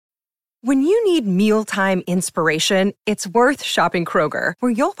When you need mealtime inspiration, it's worth shopping Kroger,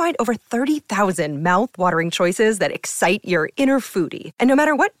 where you'll find over 30,000 mouth-watering choices that excite your inner foodie. And no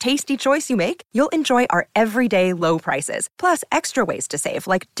matter what tasty choice you make, you'll enjoy our everyday low prices, plus extra ways to save,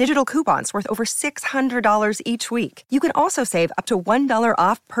 like digital coupons worth over $600 each week. You can also save up to $1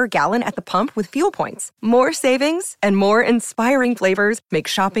 off per gallon at the pump with fuel points. More savings and more inspiring flavors make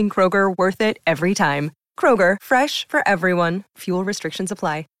shopping Kroger worth it every time. Kroger, fresh for everyone. Fuel restrictions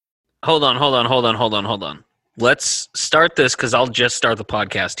apply. Hold on. Let's start this because I'll just start the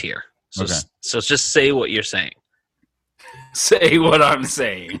podcast here. So, Okay. so just say what you're saying. Say what I'm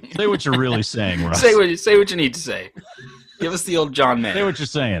saying. Say what you're really saying, Russ. Say what you need to say. Give us the old John Mayer. Say what you're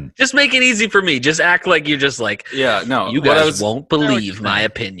saying. Just make it easy for me. Just act like you're just like, Yeah, no. you what I guys was- won't believe my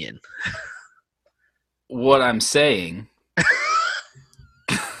opinion. What I'm saying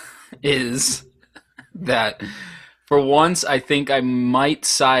is that for once, I think I might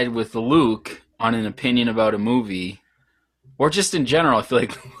side with Luke on an opinion about a movie, or just in general. I feel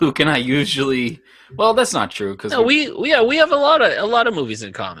like Luke and I usually. Well, that's not true because No, we have a lot of movies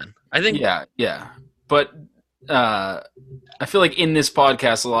in common. I think. yeah. But I feel like in this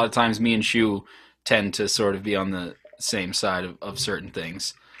podcast, a lot of times me and Shu tend to sort of be on the same side of certain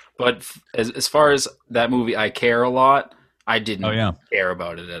things. But as far as that movie, I Care a Lot. I didn't care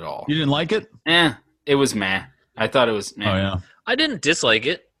about it at all. You didn't like it? It was meh. I thought it was meh. Oh, yeah. I didn't dislike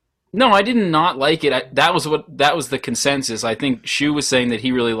it. No, I did not like it. That was the consensus. I think Shu was saying that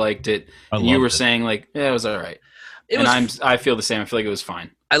he really liked it, and you were saying like, yeah, it was all right. I feel the same. I feel like it was fine.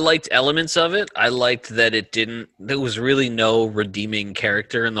 I liked elements of it. I liked that there was really no redeeming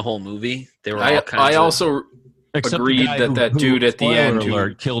character in the whole movie. They were all kinds of... also agreed that dude at the end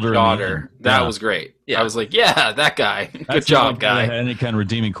who killed her daughter. That was great. Yeah. I was like, yeah, that guy. Good job, guy. Any kind of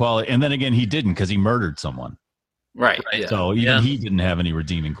redeeming quality. And then again, he didn't because he murdered someone. Right. Yeah. So even he didn't have any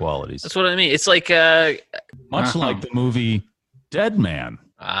redeeming qualities. That's what I mean. It's like Much like the movie Dead Man.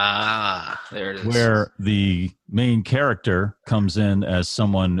 There it is. Where the main character comes in as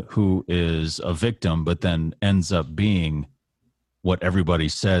someone who is a victim, but then ends up being what everybody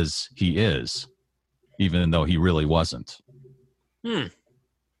says he is, even though he really wasn't. Yeah.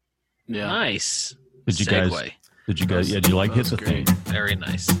 Nice. Did you Segue. guys? Yeah, did you like Hit the Thing? Very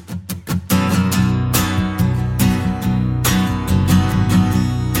nice.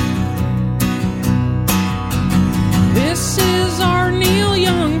 This is our Neil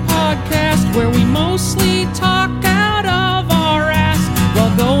Young podcast where we mostly talk out of our ass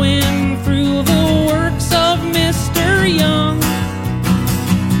while going through the works of Mr. Young.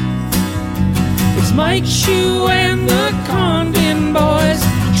 It's Mike Shue and the Condon Boys,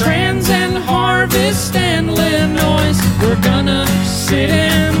 Trans and Harvest and Illinois. We're gonna sit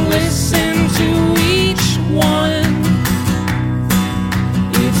and listen to each one.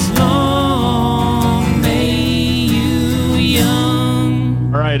 It's Long May You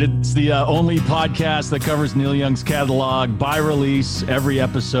Young. All right, it's the only podcast that covers Neil Young's catalog by release every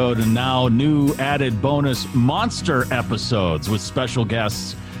episode, and now new added bonus monster episodes with special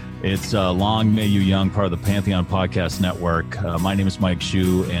guests. It's Long May You Young, part of the Pantheon Podcast Network. My name is Mike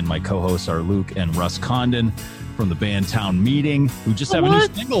Shue, and my co-hosts are Luke and Russ Condon from the band Town Meeting, who just have a new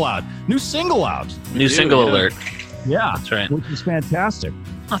single out. New single alert. Yeah, that's right. Which is fantastic.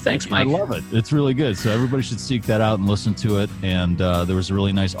 Oh, thanks, Mike. I love it. It's really good. So everybody should seek that out and listen to it. And there was a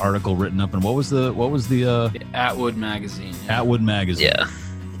really nice article written up. And what was the Atwood Magazine. Atwood Magazine. Yeah,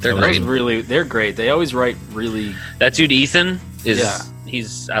 they're great. They're great. They always write really. That dude Ethan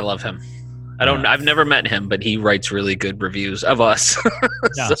I love him. I've never met him, but he writes really good reviews of us.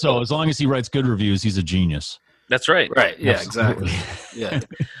 Yeah. So as long as he writes good reviews, he's a genius. That's right. Right. Yeah. Absolutely. Exactly. Yeah.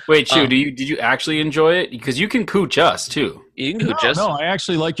 Wait, Shu, did you actually enjoy it? Because you can cooch us too. You can cooch us. No, I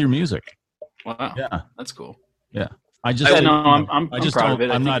actually like your music. Wow. Yeah. That's cool. Yeah. I'm proud of it.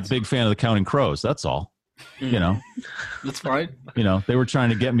 I'm not a big fan of the Counting Crows. That's all. You know, that's fine. You know, they were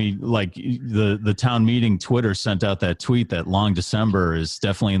trying to get me, like the Town Meeting Twitter sent out that tweet that Long December is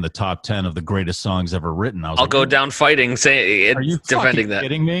definitely in the top 10 of the greatest songs ever written. I'll go down fighting, are you defending that.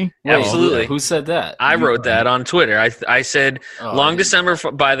 Kidding me? Absolutely. Who said that? I wrote that on Twitter. I said Long December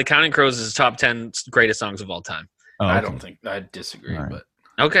by the Counting Crows is top 10 greatest songs of all time. Oh, okay. I don't think I disagree, but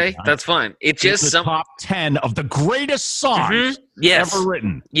okay, that's fine. It's just the top 10 of the greatest songs ever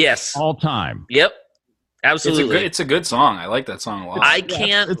written. Yes, all time. Yep. Absolutely. It's a good song. I like that song a lot.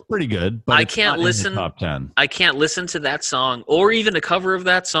 It's pretty good, but I can't listen. Top 10. I can't listen to that song or even a cover of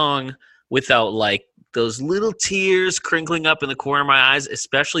that song without like those little tears crinkling up in the corner of my eyes,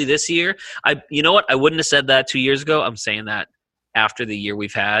 especially this year. You know what? I wouldn't have said that 2 years ago. I'm saying that after the year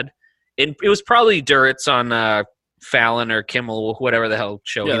we've had. It was probably Duritz on Fallon or Kimmel, whatever the hell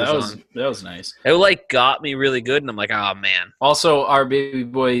show he was on. That was nice. It like got me really good, and I'm like, oh man. Also, our baby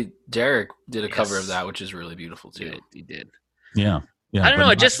boy Derek did a cover of that, which is really beautiful too. He did. Yeah. I don't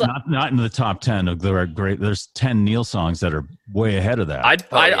know. Not in the top 10 of the great. There's 10 Neil songs that are way ahead of that. I'd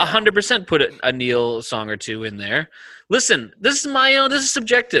 100% put a Neil song or two in there. Listen, this is my own. This is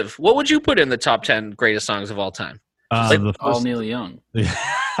subjective. What would you put in the top 10 greatest songs of all time? All Neil Young.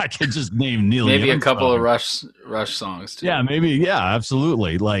 I could just name Neil Maybe Young a couple songs. of Rush songs too. Yeah, maybe. Yeah,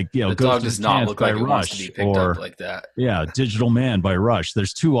 absolutely. Like, the Ghost dog does not look like it wants to be picked up like that. Yeah, Digital Man by Rush.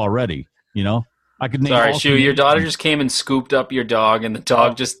 There's 2 already. I could name. Sorry, Shu, your daughter just came and scooped up your dog, and the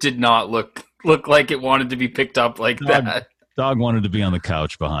dog just did not look like it wanted to be picked up like that. Dog wanted to be on the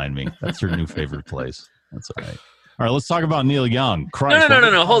couch behind me. That's her new favorite place. That's all right. All right, let's talk about Neil Young. Christ,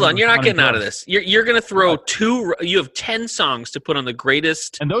 no. Hold on. You're not getting out of this. You're going to throw 2. You have 10 songs to put on the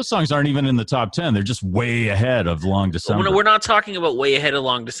greatest. And those songs aren't even in the top 10. They're just way ahead of Long December. We're not talking about way ahead of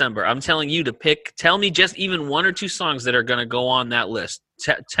Long December. I'm telling you to pick. Tell me just even 1 or 2 songs that are going to go on that list.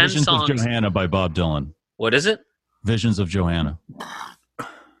 10 Visions songs. of Johanna by Bob Dylan. What is it? Visions of Johanna.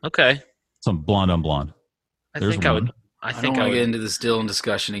 Okay. Some Blonde on Blonde. I think I would get into this Dylan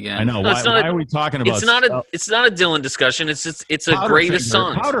discussion again. I know. Why are we talking about? It's not a Dylan discussion. It's a greatest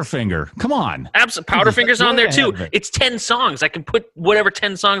song. Powderfinger. Come on. Absolutely. Powderfinger's on there too. It's 10 songs. I can put whatever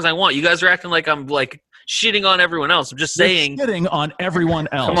 10 songs I want. You guys are acting like I'm like shitting on everyone else. I'm just saying. You're shitting on everyone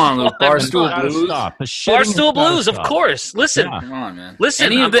else. Come on, Luke. Barstool Blues. Barstool Blues, of course. Listen. Yeah. Come on, man.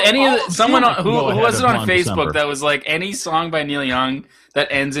 Listen. Someone who was it on Facebook December. that was like any song by Neil Young that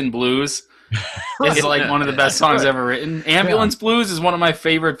ends in blues is like one of the best songs ever written. Ambulance Blues is one of my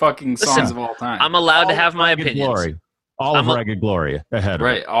favorite fucking songs of all time. I'm allowed to have my opinions. All of Ragged Glory ahead.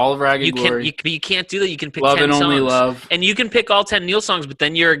 Right, all of Ragged Glory. You can't do that. You can pick Love 10 and songs. Only Love. And you can pick all 10 Neil songs, but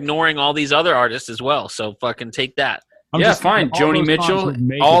then you're ignoring all these other artists as well. So fucking take that. Fine. Joni Mitchell,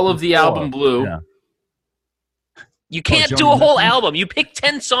 all of the album Blue. Yeah. You can't do a whole album. You pick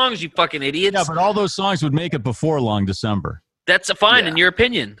 10 songs, you fucking idiots. Yeah, but all those songs would make it before Long December. That's fine in your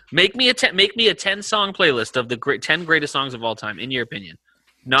opinion. Make me a 10 song playlist of the 10 greatest songs of all time in your opinion.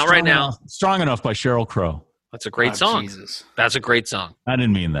 Not right now. Strong Enough by Sheryl Crow. That's a great song. Jesus. That's a great song. I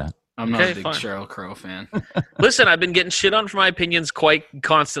didn't mean that. I'm not a big Sheryl Crow fan. Listen, I've been getting shit on for my opinions quite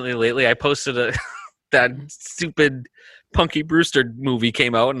constantly lately. I posted that stupid Punky Brewster movie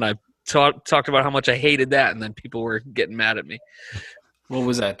came out, and I talked about how much I hated that, and then people were getting mad at me. What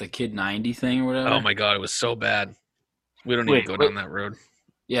was that, the Kid 90 thing or whatever? Oh my God, it was so bad. We don't need to go down that road.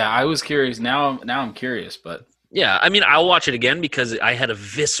 Yeah, I was curious. Now I'm curious, but... Yeah, I mean, I'll watch it again because I had a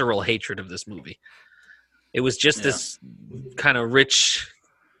visceral hatred of this movie. It was just this kind of rich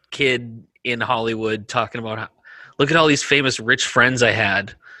kid in Hollywood talking about look at all these famous rich friends I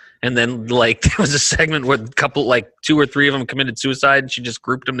had. And then, like, there was a segment where a couple, like, 2 or 3 of them committed suicide, and she just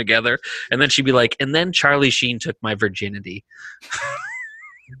grouped them together. And then she'd be like, and then Charlie Sheen took my virginity.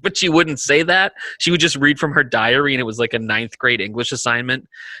 But she wouldn't say that. She would just read from her diary, and it was like a 9th grade English assignment.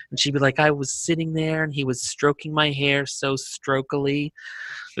 And she'd be like, I was sitting there, and he was stroking my hair so strokily.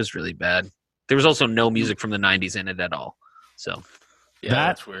 It was really bad. There was also no music from the 90s in it at all. So, yeah,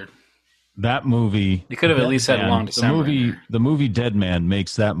 that's weird. That movie... You could have at least had Long December. The movie Dead Man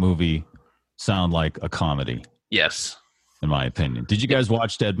makes that movie sound like a comedy. Yes. In my opinion. Did you guys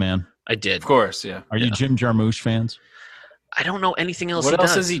watch Dead Man? I did. Of course, yeah. Are you Jim Jarmusch fans? I don't know anything else. What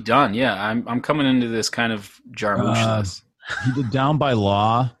else has he done? Yeah, I'm coming into this kind of Jarmusch list. He did Down by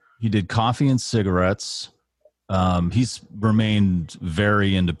Law. He did Coffee and Cigarettes. He's remained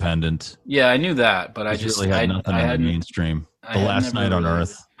very independent. Yeah, I knew that, but He's really had nothing in the mainstream. The Last Night on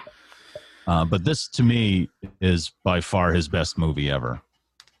Earth. But this, to me, is by far his best movie ever.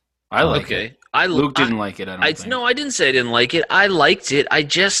 I like it. Luke didn't like it, I don't think. No, I didn't say I didn't like it. I liked it. I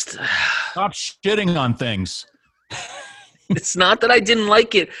just... Stop shitting on things. It's not that I didn't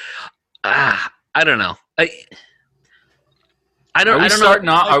like it. I don't know. I don't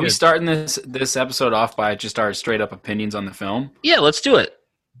know. Are we starting this episode off by just our straight up opinions on the film? Yeah, let's do it.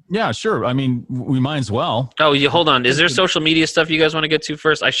 Yeah, sure. I mean, we might as well. Oh, hold on. Is there social media stuff you guys want to get to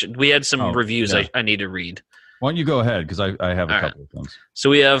first? We had some reviews I need to read. Why don't you go ahead, because I have a couple of things. So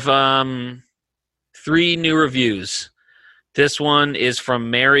we have 3 new reviews. This one is from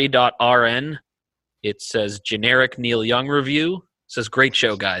Mary.rn. It says generic Neil Young review. It says great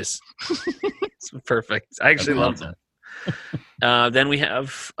show, guys. It's perfect. I actually love that. Then we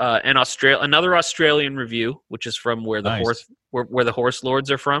have another Australian review, which is from where the horse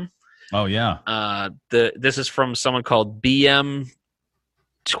lords are from. Oh yeah. This is from someone called BM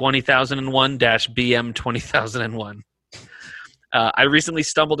 20001-BM 20001. I recently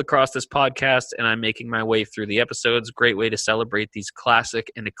stumbled across this podcast, and I'm making my way through the episodes. Great way to celebrate these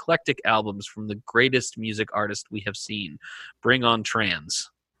classic and eclectic albums from the greatest music artist we have seen. Bring on trans.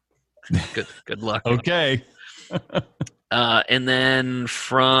 Good luck. Okay. And then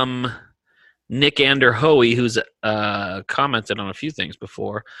from Nick Anderhoey, who's commented on a few things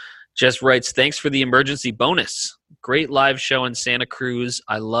before, just writes, thanks for the emergency bonus. Great live show in Santa Cruz.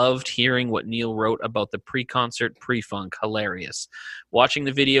 I loved hearing what Neil wrote about the pre-concert pre-funk. Hilarious. Watching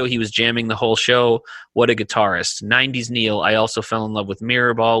the video, he was jamming the whole show. What a guitarist. 90s Neil. I also fell in love with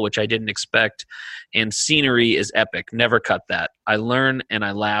Mirrorball, which I didn't expect. And Scenery is epic. Never cut that. I learn and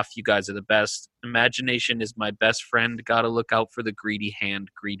I laugh. You guys are the best. Imagination is my best friend. Gotta look out for the greedy hand,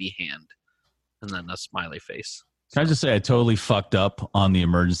 greedy hand. And then a smiley face. Can I just say I totally fucked up on the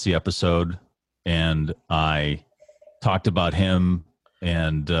emergency episode, and I talked about him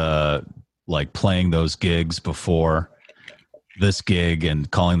and like playing those gigs before this gig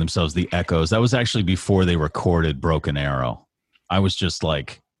and calling themselves the Echoes. That was actually before they recorded Broken Arrow. I was just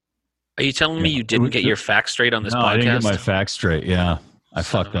like, are you telling me you didn't get your facts straight on this podcast? I didn't get my facts straight. Yeah, I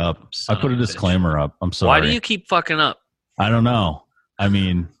fucked up. I put a disclaimer up. I'm sorry. Why do you keep fucking up? I don't know. I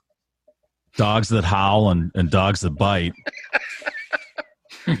mean, dogs that howl and dogs that bite.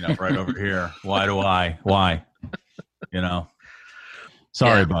 Right over here. Why?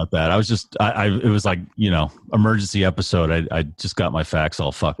 Sorry about that. I was just, it was like, emergency episode. I just got my facts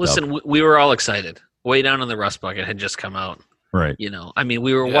all fucked up. Listen, we were all excited. Way Down in the Rust Bucket had just come out. Right.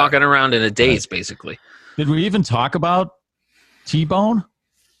 We were walking around in a daze, basically. Did we even talk about T-Bone?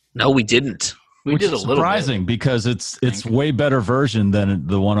 No, we didn't. We did a little bit. Surprising because it's way better version than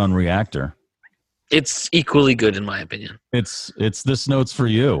the one on Reactor. It's equally good in my opinion. It's This Note's for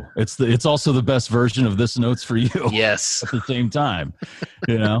You. It's also the best version of This Note's for You. Yes. At the same time,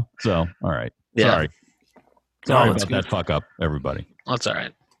 So, all right. Yeah. Sorry about that fuck up, everybody. That's all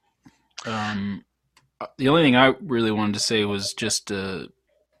right. The only thing I really wanted to say was just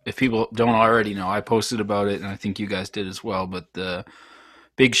if people don't already know, I posted about it, and I think you guys did as well. But the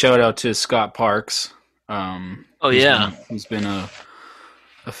big shout out to Scott Parks. He's been a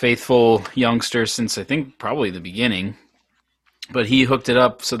faithful youngster since I think probably the beginning, but he hooked it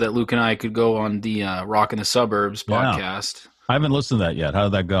up so that Luke and I could go on the Rock in the Suburbs podcast. I haven't listened to that yet. How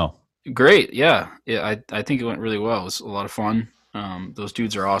did that go? Great. Yeah. I think it went really well. It was a lot of fun. Those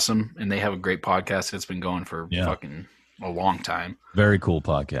dudes are awesome, and they have a great podcast that's been going for fucking a long time. Very cool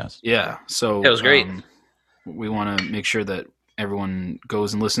podcast. Yeah. So it was great. We want to make sure that everyone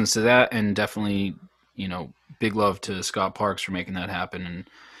goes and listens to that, and definitely, big love to Scott Parks for making that happen. And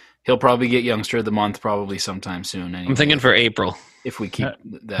he'll probably get Youngster of the Month probably sometime soon. Anyway, I'm thinking for April. If we keep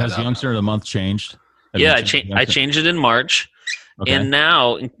that Has up. Youngster of the Month changed? I changed it in March. Okay. And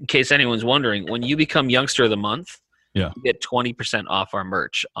now, in case anyone's wondering, when you become Youngster of the Month, you get 20% off our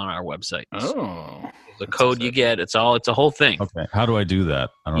merch on our website. Oh. The code you get, it's a whole thing. Okay. How do I do that?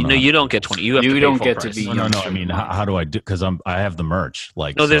 I don't know. You don't get 20. You don't get to be. No. I mean, how do I do? Because I have the merch.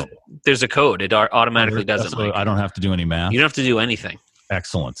 There's a code. It automatically does it. So I don't have to do any math. You don't have to do anything.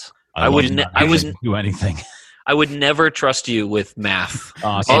 Excellent. I wouldn't do anything. I would never trust you with math.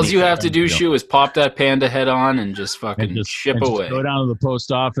 All you have to do, Shu, is pop that panda head on and just fucking ship away. Go down to the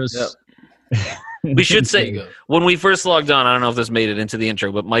post office. Yep. We should say, when we first logged on, I don't know if this made it into the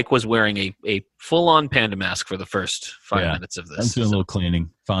intro, but Mike was wearing a full-on panda mask for the first 5 minutes of this. I'm doing a little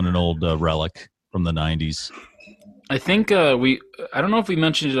cleaning. Found an old relic from the 90s. I think I don't know if we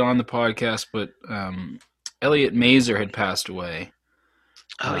mentioned it on the podcast, but Elliot Mazer had passed away.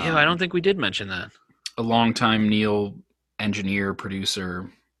 Oh, yeah, I don't think we did mention that. A longtime Neil engineer, producer.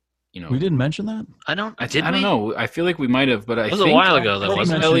 We didn't mention that? I don't know. I feel like we might have, but I think it was a while ago, though.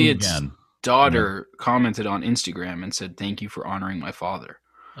 Elliot's daughter commented on Instagram and said, "Thank you for honoring my father."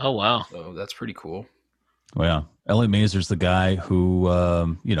 Oh, wow. So that's pretty cool. Well, yeah. Elliot Mazer's the guy who,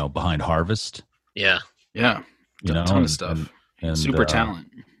 behind Harvest. Yeah. Yeah. A ton of stuff. And super talent.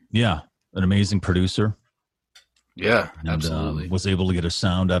 Yeah. An amazing producer. Yeah, and, absolutely. Was able to get a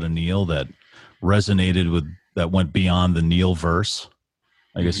sound out of Neil that resonated that went beyond the Neil verse.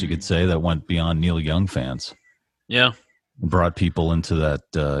 I guess you could say that went beyond Neil Young fans. Yeah. Brought people into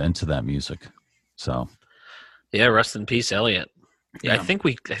that music. So, yeah, rest in peace, Elliot. Yeah, I think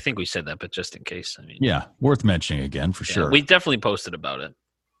we said that, but just in case. I mean, yeah, worth mentioning again for sure. We definitely posted about it.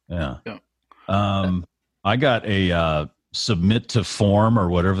 Yeah. I got a submit to form or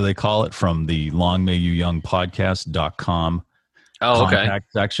whatever they call it from the longmayouyoungpodcast.com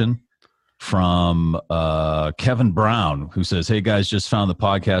contact section from Kevin Brown, who says, "Hey guys, just found the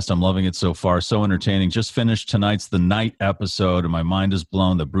podcast. I'm loving it so far. So entertaining. Just finished tonight's The Night episode, and my mind is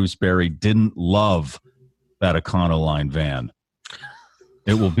blown that Bruce Berry didn't love that Econoline van.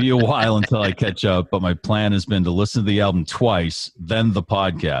 It will be a while until I catch up, but my plan has been to listen to the album twice, then the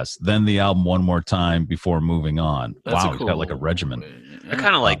podcast, then the album one more time before moving on. That's Wow, he's got like a regimen. I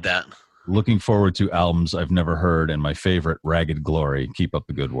kind of like that. Looking forward to albums I've never heard, and my favorite, Ragged Glory. Keep up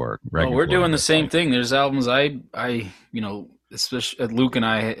the good work. Well, we're doing the same thing. There's albums I especially Luke and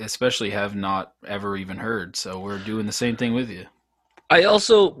I especially have not ever even heard, so we're doing the same thing with you. I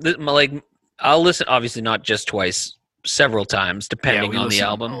also I'll listen, obviously not just twice, several times depending on the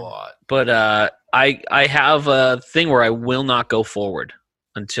album. A lot. But I have a thing where I will not go forward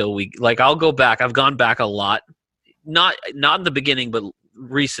until I'll go back. I've gone back a lot, not in the beginning, but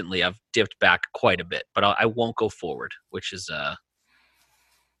recently I've dipped back quite a bit. But I won't go forward, which is a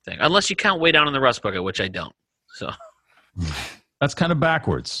thing, unless you count Way Down in the Rust Bucket, which I don't. So that's kind of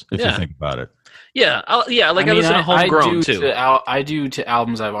backwards if you think about it. Yeah, I listen to Homegrown too. I do to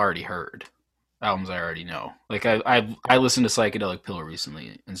albums I've already heard, albums I already know. Like I listened to Psychedelic Pill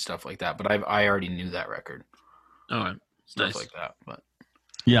recently and stuff like that, but I already knew that record. All right, stuff like that. But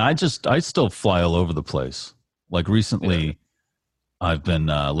yeah, I still fly all over the place. Like recently, I've been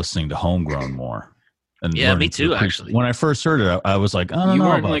listening to Homegrown more. And yeah, me too. Actually, when I first heard it, I was like, I don't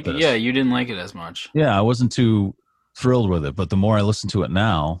know about this. Yeah, you didn't like it as much. Yeah, I wasn't too thrilled with it, but the more I listen to it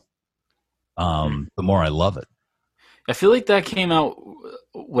now, the more I love it. I feel like that came out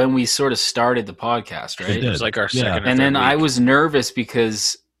when we sort of started the podcast, right? It was like our second. And then week. I was nervous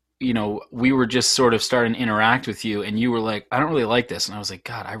because we were just sort of starting to interact with you, and you were like, I don't really like this. And I was like,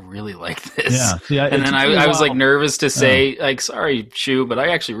 God, I really like this. Yeah. And then I was like nervous to say, like, sorry, Shu, but I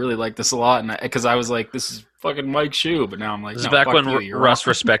actually really like this a lot. And because I was like, this is fucking Mike Shu. But now I'm like, this is back when Russ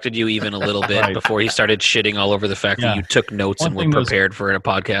respected you even a little bit before he started shitting all over the fact that you took notes and were prepared for a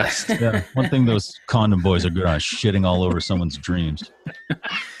podcast. Yeah. One thing those condom boys are good on is shitting all over someone's dreams.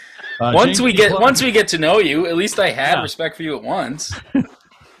 Once we get to know you, at least I had respect for you at once.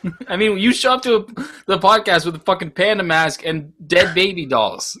 I mean, you show up to the podcast with a fucking panda mask and dead baby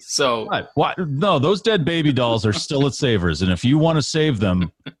dolls. So what? No, those dead baby dolls are still at Savers, and if you want to save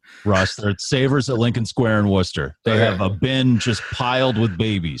them, Russ, they're at Savers at Lincoln Square in Worcester. They have a bin just piled with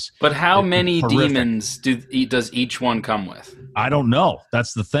babies. But how many demons does each one come with? I don't know.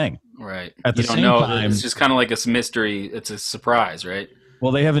 That's the thing. Right. At the same time, it's just kind of like a mystery. It's a surprise, right?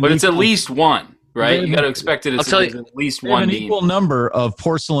 Well, they have but it's at least one. Right, you got to expect it. At least one. An equal number of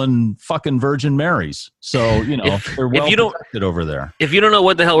porcelain fucking Virgin Marys, so they're well protected over there. If you don't know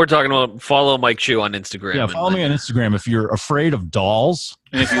what the hell we're talking about, follow Mike Shu on Instagram. Yeah, follow me on Instagram if you're afraid of dolls.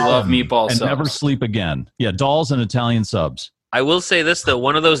 And if you love meatball and subs. never sleep again. Yeah, dolls and Italian subs. I will say this though: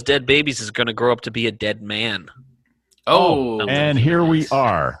 one of those dead babies is going to grow up to be a dead man. Oh, and here we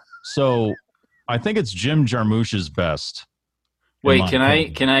are. So, I think it's Jim Jarmusch's best. Wait, can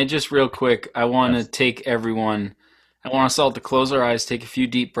I just real quick? I want to take everyone. I want us all to close our eyes, take a few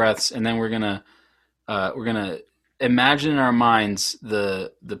deep breaths, and then we're gonna imagine in our minds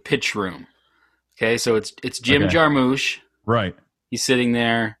the pitch room. Okay, so it's Jim Jarmusch. Right. He's sitting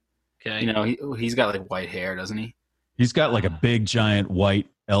there. Okay. He's got like white hair, doesn't he? He's got like a big giant white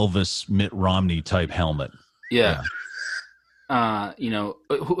Elvis Mitt Romney type helmet. Yeah.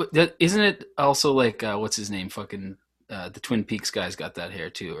 Isn't it also like what's his name? Fucking. The Twin Peaks guy's got that hair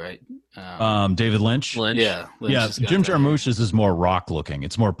too, right? David Lynch. Yeah, Jim Jarmusch's is more rock looking.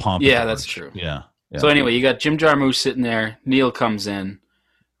 It's more pompous. Yeah, that's true. Yeah. So anyway, you got Jim Jarmusch sitting there. Neil comes in,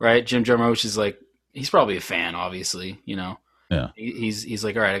 right? Jim Jarmusch is like, he's probably a fan, obviously. Yeah. He's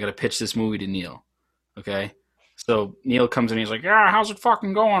like, all right, I got to pitch this movie to Neil. Okay. So Neil comes in. He's like, yeah, how's it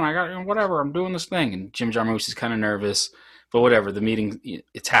fucking going? I got whatever. I'm doing this thing, and Jim Jarmusch is kind of nervous, but whatever. The meeting,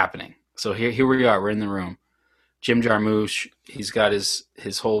 it's happening. So here we are. We're in the room. Jim Jarmusch, he's got his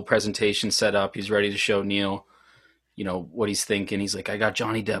whole presentation set up. He's ready to show Neil, what he's thinking. He's like, I got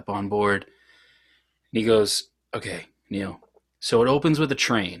Johnny Depp on board. And he goes, okay, Neil. So it opens with a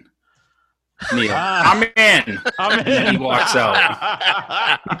train. Neil, I'm in. And he walks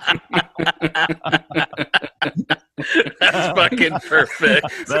out. That's fucking perfect.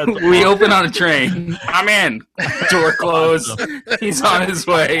 We open on a train. I'm in. Door closed. He's on his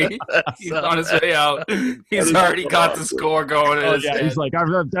way. He's on his way out. He's already got the score going. He's like,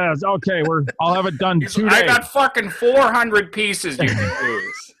 okay, I'll have it done 2 days. I got fucking 400 pieces you can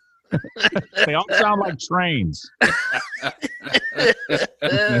use. They all sound like trains.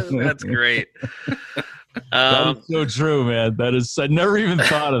 That's great. That is so true, man. I never even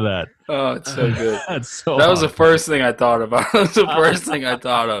thought of that. Oh, it's so good. That's so that was the first thing I thought about. That was the first thing I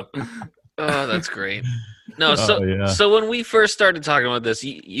thought of. Oh, that's great. No, so when we first started talking about this,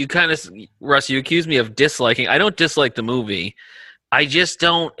 you kind of, Russ, you accused me of disliking. I don't dislike the movie. I just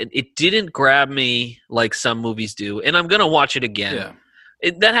don't. It didn't grab me like some movies do, and I'm gonna watch it again. Yeah.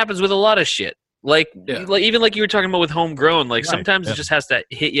 that happens with a lot of shit. Like even like you were talking about with Homegrown, like sometimes it just has to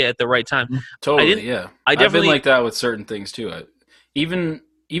hit you at the right time. Totally, I've been like that with certain things too. Even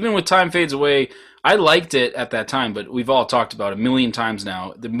with Time Fades Away, I liked it at that time, but we've all talked about it a million times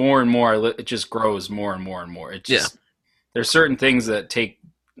now. The more and more it just grows more and more and more. It just there's certain things that take,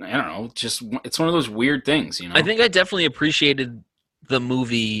 I don't know, just it's one of those weird things, you know. I think I definitely appreciated the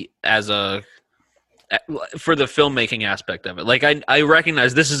movie for the filmmaking aspect of it. Like I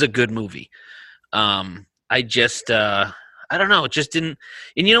recognize this is a good movie. I just I don't know, it just didn't.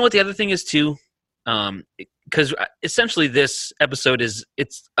 And you know what the other thing is too, because essentially this episode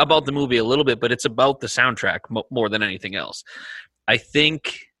it's about the movie a little bit, but it's about the soundtrack more than anything else. I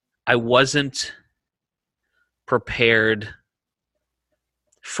think I wasn't prepared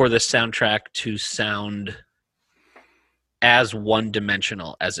for the soundtrack to sound as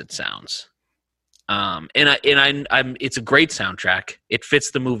one-dimensional as it sounds. I'm it's a great soundtrack. It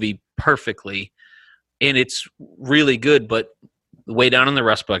fits the movie perfectly, and it's really good. But Way Down in the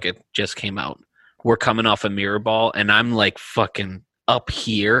Rust Bucket just came out. We're coming off a Mirror Ball, and I'm like fucking up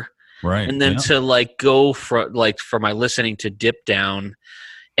here, right? And then to like go for my listening to dip down,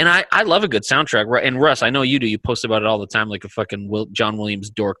 and I love a good soundtrack. Right? And Russ, I know you do. You post about it all the time, like a fucking John Williams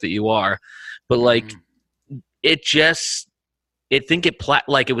dork that you are. But like, it just.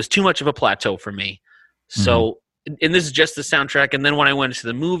 It was too much of a plateau for me. So, and this is just the soundtrack. And then when I went to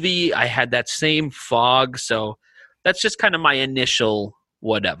the movie, I had that same fog. So that's just kind of my initial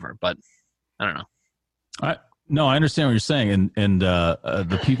whatever. But I don't know. No, I understand what you're saying. And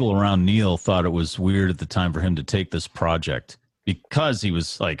the people around Neil thought it was weird at the time for him to take this project because he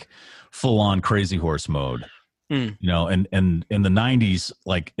was like full on Crazy Horse mode. You know, and in the 90s,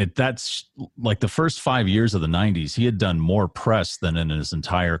 that's like the first 5 years of the 90s, he had done more press than in his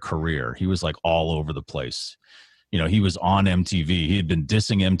entire career. He was like all over the place. You know, he was on MTV. He had been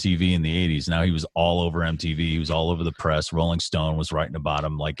dissing MTV in the 80s. Now he was all over MTV. He was all over the press. Rolling Stone was writing about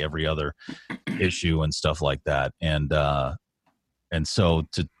him like every other issue and stuff like that. And so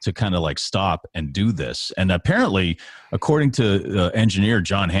to kind of like stop and do this, and apparently, according to engineer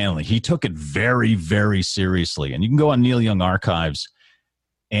John Hanley, he took it very, very seriously. And you can go on Neil Young Archives,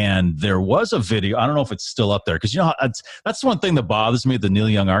 and there was a video. I don't know if it's still up there because you know that's one thing that bothers me at the Neil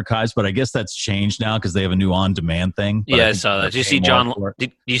Young Archives. But I guess that's changed now because they have a new on-demand thing. But I saw that. Did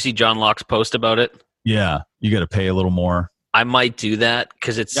you see John Locke's post about it? Yeah, you got to pay a little more. I might do that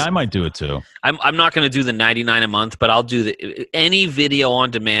because it's. Yeah, I might do it too. I'm not going to do the $99 a month, but I'll do any video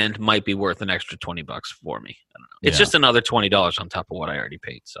on demand might be worth an extra $20 for me. I don't know. It's just another $20 on top of what I already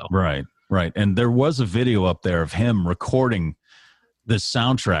paid. So right. And there was a video up there of him recording this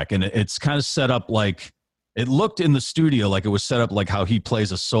soundtrack, and it's kind of set up like it looked in the studio like it was set up like how he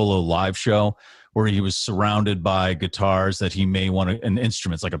plays a solo live show, where he was surrounded by guitars that he may want to, and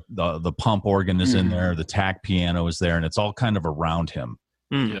instruments like the pump organ is in there, the tack piano is there, and it's all kind of around him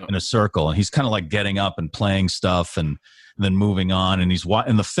in a circle. And he's kind of like getting up and playing stuff and then moving on. And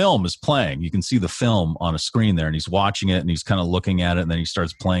and the film is playing. You can see the film on a screen there, and he's watching it and he's kind of looking at it, and then he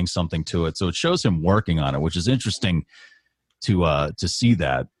starts playing something to it. So it shows him working on it, which is interesting to see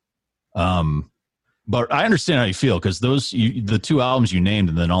that. But I understand how you feel because the two albums you named,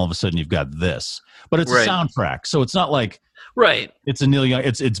 and then all of a sudden you've got this. But it's a soundtrack, so it's not like it's a Neil Young.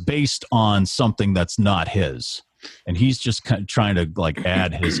 It's based on something that's not his, and he's just kind of trying to like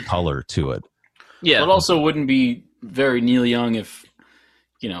add his color to it. Yeah, it also wouldn't be very Neil Young if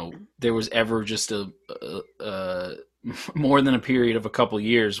there was ever just a more than a period of a couple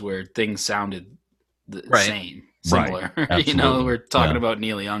years where things sounded the same, similar. We're talking about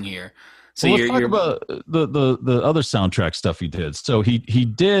Neil Young here. So let's talk about the other soundtrack stuff he did. So he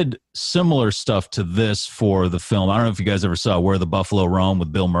did similar stuff to this for the film. I don't know if you guys ever saw Where the Buffalo Roam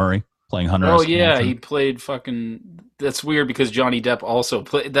with Bill Murray playing Hunter S. Thompson. He played fucking. That's weird because Johnny Depp also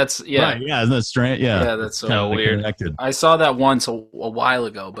played. That's right, isn't that strange? Yeah, that's so weird. Connected. I saw that once a while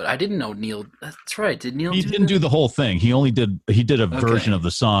ago, but I didn't know Neil. That's right. Did Neil? He didn't do the whole thing. He did a version of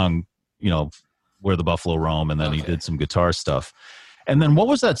the song. Where the Buffalo Roam, and then he did some guitar stuff. And then what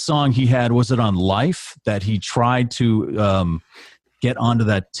was that song he had? Was it on Life that he tried to get onto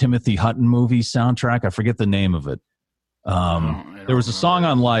that Timothy Hutton movie soundtrack? I forget the name of it. There was a song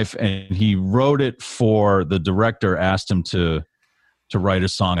on Life, and he wrote it for the director, asked him to write a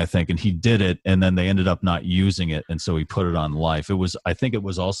song, I think, and he did it, and then they ended up not using it, and so he put it on Life. I think it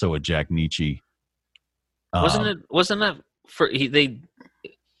was also a Jack Nietzsche. Wasn't that for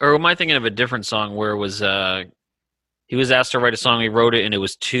or am I thinking of a different song where it was he was asked to write a song, he wrote it, and it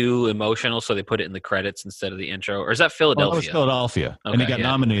was too emotional, so they put it in the credits instead of the intro? Or is that Philadelphia? That was Philadelphia, and he got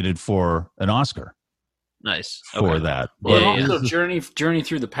nominated for an Oscar. Nice. for Okay. that. Yeah, But yeah. also, Journey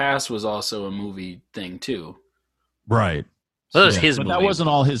Through the Past was also a movie thing too. Right. Well, that was his but movie. that wasn't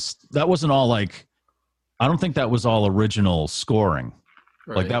all his. That wasn't all like. I don't think that was all original scoring.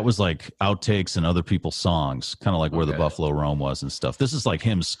 Right. Like that was like outtakes and other people's songs, kind of like where the Okay. Buffalo Roam was and stuff. This is like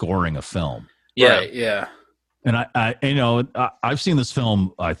him scoring a film. Yeah. Right, yeah. And I've seen this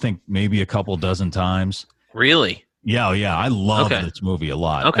film, I think maybe a couple dozen times. Really? Yeah, I love Okay. this movie a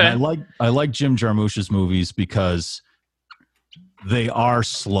lot. Okay. And I like Jim Jarmusch's movies because they are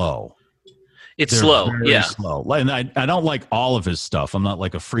slow. It's They're slow. very Yeah. slow. And I don't like all of his stuff. I'm not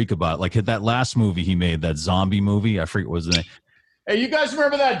like a freak about it. Like that last movie he made, that zombie movie. I forget what was the name. Hey, you guys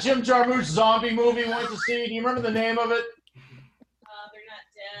remember that Jim Jarmusch zombie movie we went to see? Do you remember the name of it? They're not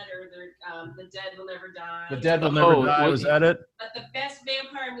dead, or they're the dead will never die. The Dead Will Never Oh, Die. Was that it? But the best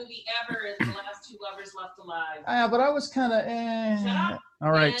vampire movie ever is The Last Two Lovers Left Alive. Yeah, but I was kind of. Shut up.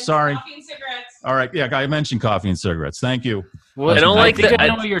 All right, And sorry. Coffee and cigarettes. All right, yeah, I mentioned coffee and cigarettes. Thank you. What? I don't like think that- I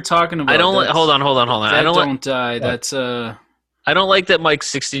know what you're talking about. I don't like. That's- Hold on. That I don't like. don't die. That's I don't like that Mike's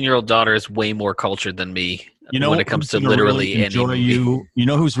 16-year-old daughter is way more cultured than me. You know, when it comes to who's gonna literally really any enjoy movie. you. You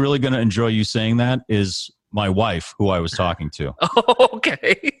know who's really going to enjoy you saying that is my wife, who I was talking to. Oh,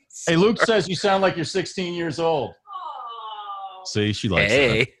 okay. Hey, Luke says you sound like you're 16 years old. Oh. See, she likes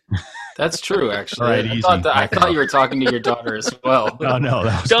Hey, that's true. Actually, All right, I easy. thought you were talking to your daughter as well. that. Oh no,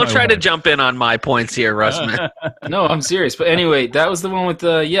 that was don't my try to wife. jump in on my points here, Russman. No, I'm serious. But anyway, that was the one with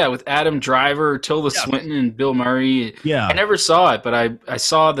with Adam Driver, Tilda Swinton, and Bill Murray. Yeah, I never saw it, but I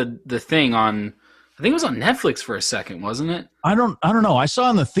saw the thing on. I think it was on Netflix for a second, wasn't it? I don't know. I saw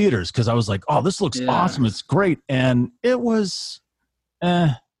it in the theaters because I was like, oh, this looks Yeah. awesome. It's great, and it was,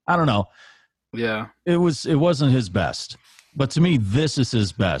 I don't know. Yeah, It wasn't his best, but to me, this is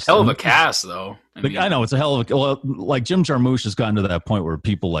his best. hell of a And- cast though. I know it's a hell of a well. Like Jim Jarmusch has gotten to that point where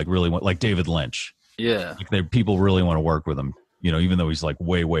people like really want, like David Lynch. Yeah, Like people really want to work with him. You know, even though he's like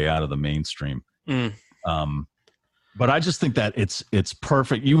way out of the mainstream. Mm. But I just think that it's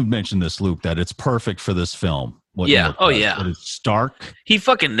perfect. You mentioned this, Luke, that it's perfect for this film. What Yeah. Neil Oh, does. yeah. That it's stark. He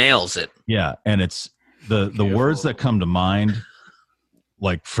fucking nails it. Yeah, and it's the words that come to mind,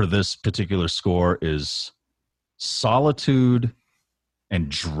 like for this particular score, is solitude and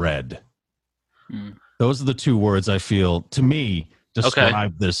dread. Mm. Those are the two words I feel to me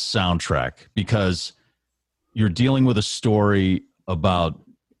describe this soundtrack, because you're dealing with a story about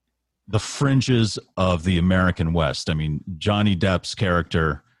the fringes of the American West. I mean, Johnny Depp's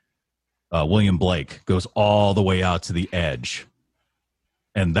character, William Blake, goes all the way out to the edge.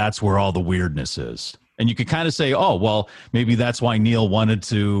 And that's where all the weirdness is. And you could kind of say, oh, well, maybe that's why Neil wanted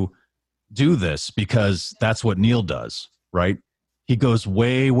to do this, because that's what Neil does, right? He goes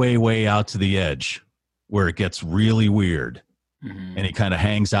way out to the edge where it gets really weird. Mhm. And he kind of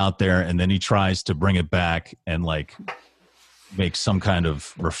hangs out there, and then he tries to bring it back and like make some kind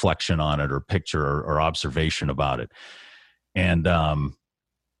of reflection on it or picture or observation about it. And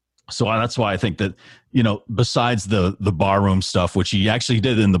so that's why I think that, you know, besides the barroom stuff, which he actually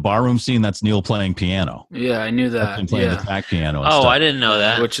did in the barroom scene, that's Neil playing piano. Yeah, I knew That's him that. playing the Yeah, tack piano. And Oh, stuff. I didn't know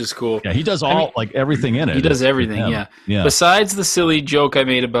that. which is cool. Yeah, he does all mean, like everything in it. He does It's everything. him. Yeah. Yeah. Besides the silly joke I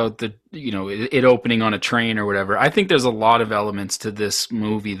made about the it opening on a train or whatever, I think there's a lot of elements to this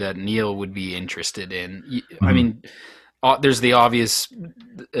movie that Neil would be interested in. I Mhm. mean, there's the obvious,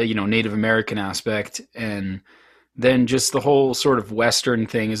 Native American aspect, and then just the whole sort of Western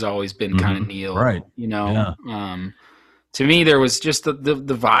thing has always been kind of Neil, Right. You know, to me there was just the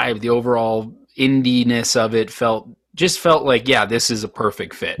vibe, the overall indie-ness of it felt like, yeah, this is a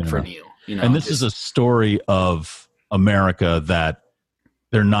perfect fit for Neil. You know, And this is a story of America that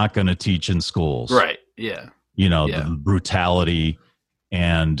they're not going to teach in schools. right. Yeah. You know, Yeah. the brutality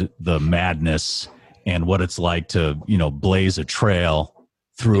and the madness and what it's like to, you know, blaze a trail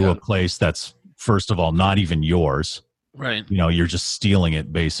through Yeah. a place that's, first of all, not even yours. Right. You know, you're just stealing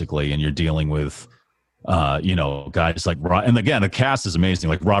it basically, and you're dealing with, guys like, and again, the cast is amazing.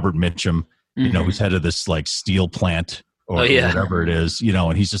 Like Robert Mitchum, you know, Mhm. who's head of this like steel plant or Oh, yeah. whatever it is, you know,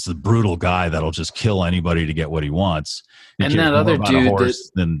 and he's just a brutal guy that'll just kill anybody to get what he wants. He And cares that more other about a dude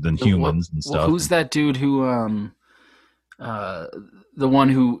horse than humans and Well, stuff. who's that dude who the one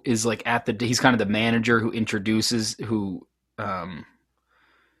who is like he's kind of the manager who introduces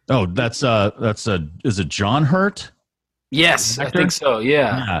Oh, that's is it John Hurt? yes, I Actor? think so.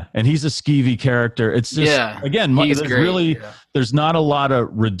 Yeah. Yeah, and he's a skeevy character. It's just again, He's there's great. really Yeah. there's not a lot of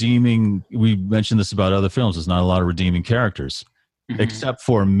redeeming. We mentioned this about other films. There's not a lot of redeeming characters, Mhm. except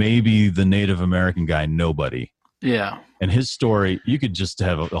for maybe the Native American guy, Nobody, Yeah. and his story. You could just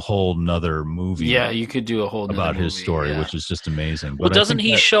have a whole nother movie. Yeah, you could do a whole nother about his movie, story, yeah. which is just amazing. Well, But I doesn't think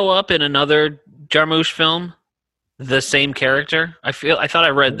he that- show up in another Jarmusch film the same character? I thought I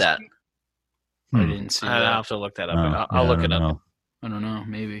read that. I didn't see that. I'll have to look that up. I'll look it up. I don't know,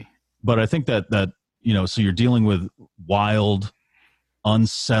 maybe. But I think that so you're dealing with wild,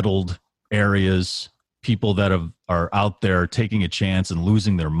 unsettled areas, people that are out there taking a chance and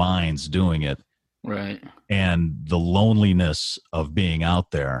losing their minds doing it. Right. And the loneliness of being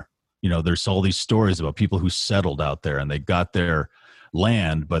out there. There's all these stories about people who settled out there and they got their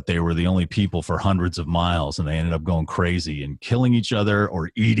land, but they were the only people for hundreds of miles, and they ended up going crazy and killing each other or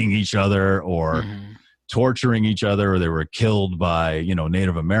eating each other or torturing each other, or they were killed by,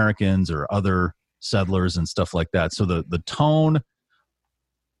 Native Americans or other settlers and stuff like that. So the tone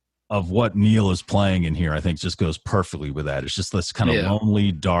of what Neil is playing in here, I think, just goes perfectly with that. It's just this kind of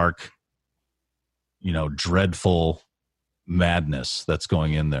lonely, dark, dreadful madness that's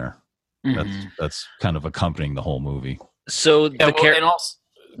going in there. That's kind of accompanying the whole movie. So and also,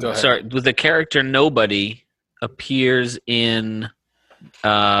 go ahead. Sorry, the character Nobody appears in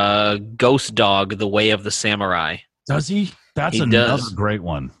Ghost Dog: The Way of the Samurai. Does he? That's another great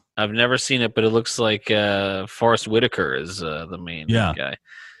one. I've never seen it, but it looks like Forrest Whitaker is the main guy.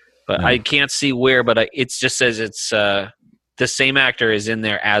 But I can't see where. But it just says it's the same actor is in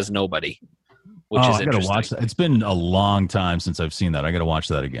there as Nobody, which is interesting. I gotta watch that. It's been a long time since I've seen that. I gotta watch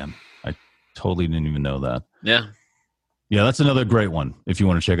that again. I totally didn't even know that. Yeah, that's another great one if you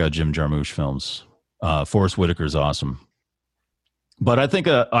want to check out Jim Jarmusch films. Forrest Whitaker is awesome. But I think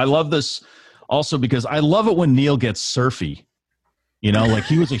I love this also because I love it when Neil gets surfy. Like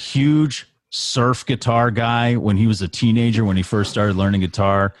he was a huge surf guitar guy when he was a teenager, when he first started learning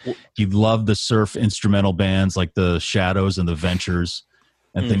guitar. He loved the surf instrumental bands like the Shadows and the Ventures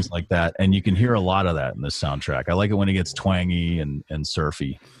and things like that. And you can hear a lot of that in this soundtrack. I like it when he gets twangy and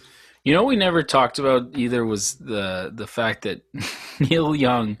surfy. We never talked about either was the fact that Neil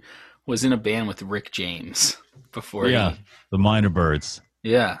Young was in a band with Rick James before. The Minor Birds.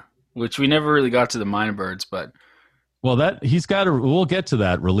 Yeah, which we never really got to the Minor Birds, but we'll get to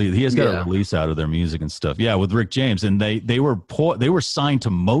that release. He has got a release out of their music and stuff. Yeah, with Rick James, and they were signed to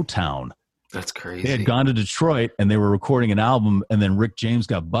Motown. That's crazy. They had gone to Detroit and they were recording an album, and then Rick James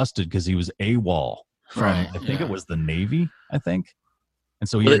got busted because he was AWOL from I think it was the Navy. I think. And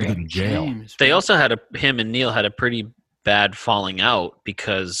so he had to go to jail. They also had him and Neil had a pretty bad falling out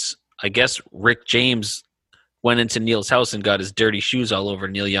because I guess Rick James went into Neil's house and got his dirty shoes all over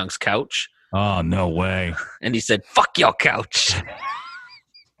Neil Young's couch. Oh, no way. And he said, "Fuck your couch."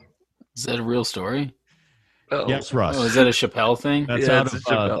 Is that a real story? Oh. Yes, Russ. Oh, is that a Chappelle thing? That's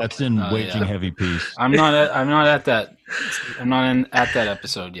that's in Waging Heavy Peace. I'm not at that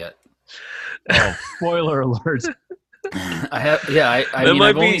episode yet. Oh, spoiler alert. I've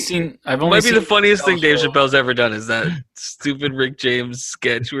only seen the funniest thing Dave Chappelle's ever done is that stupid Rick James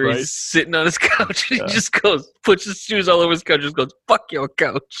sketch where he's sitting on his couch and he just puts his shoes all over his couch and just goes, "Fuck your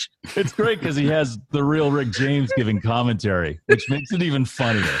couch." It's great because he has the real Rick James giving commentary, which makes it even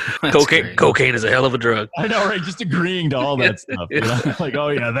funnier. Cocaine is a hell of a drug. I know, right? Just agreeing to all that stuff. Like, oh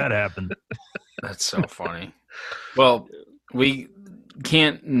yeah, that happened. That's so funny. Well, we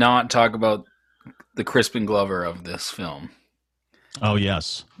can't not talk about the Crispin Glover of this film. Oh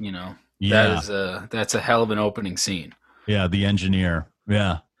yes, that's a hell of an opening scene. Yeah, the engineer.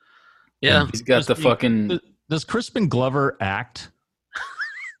 Yeah. He's got the fucking. Does Crispin Glover act?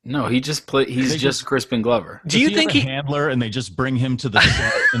 No, he just He's just Crispin Glover. Do you think he handler and they just bring him to the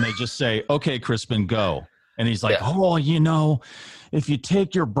set and they just say, "Okay, Crispin, go," and he's like, "Oh, if you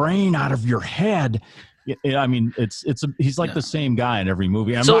take your brain out of your head." I mean, he's like the same guy in every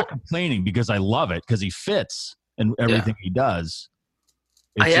movie. I'm not complaining because I love it because he fits in everything he does.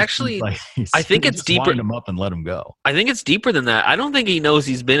 I think it's deeper. Wind him up and let him go. I think it's deeper than that. I don't think he knows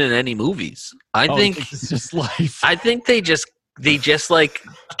he's been in any movies. I think it's just life. I think they just like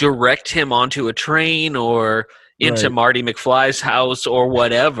direct him onto a train or into Marty McFly's house or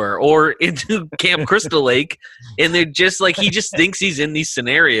whatever, or into Camp Crystal Lake, and they're just like he just thinks he's in these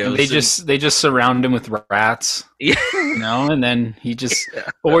scenarios. They just surround him with rats, and then he just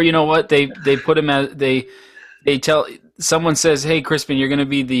or you know what they put him as they tell someone says, "Hey, Crispin, you're going to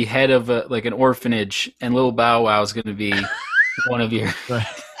be the head of like an orphanage, and Little Bow Wow is going to be one of your."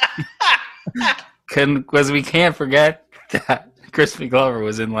 Because we can't forget that Crispin Glover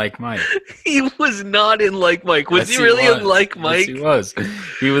was in Like Mike. He was not in Like Mike. Was he really in Like Mike? Yes, he was.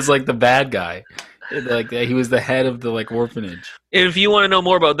 He was like the bad guy. Like he was the head of the like orphanage. And if you want to know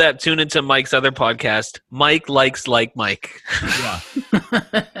more about that, tune into Mike's other podcast, Mike Likes Like Mike. Yeah.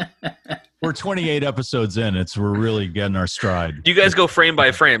 we're 28 episodes in. We're really getting our stride. You guys go frame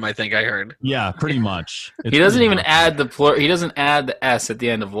by frame, I think I heard. Yeah, pretty much. He doesn't even add he doesn't add the S at the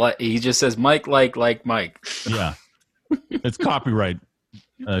end of he just says Mike like Mike. Yeah. It's copyright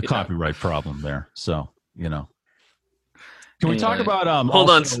problem there. So, Can we talk about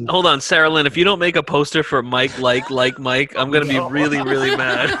Hold on, Sarah Lynn. If you don't make a poster for Mike like Mike, I'm gonna be really, really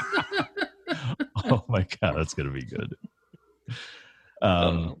mad. Oh my god, that's gonna be good.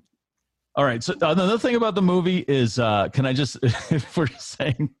 All right. So another thing about the movie is, can I just, if we're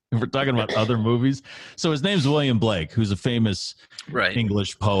talking about other movies, so his name's William Blake, who's a famous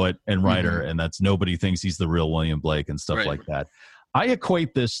English poet and writer, and nobody thinks he's the real William Blake and stuff like that. I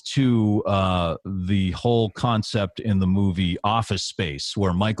equate this to the whole concept in the movie Office Space,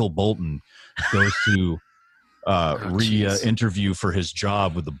 where Michael Bolton goes to re-interview for his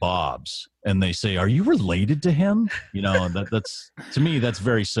job with the Bobs, and they say, "Are you related to him?" That's to me, that's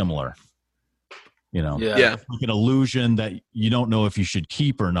very similar. Like an illusion that you don't know if you should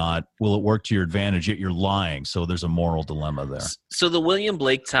keep or not. Will it work to your advantage? Yet you're lying. So there's a moral dilemma there. So the William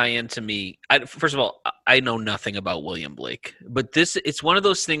Blake tie-in to me, first of all, I know nothing about William Blake, but it's one of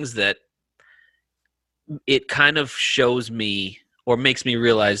those things that it kind of shows me or makes me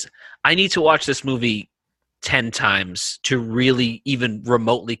realize I need to watch this movie 10 times to really even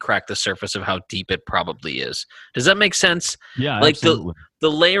remotely crack the surface of how deep it probably is. Does that make sense? Yeah, like absolutely.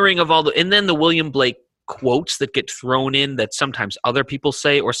 The layering of and then the William Blake quotes that get thrown in that sometimes other people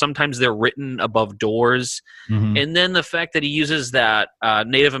say, or sometimes they're written above doors. Mm-hmm. And then the fact that he uses that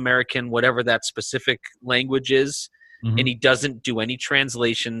Native American, whatever that specific language is, and he doesn't do any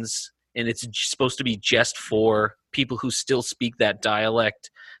translations, and it's supposed to be just for people who still speak that dialect.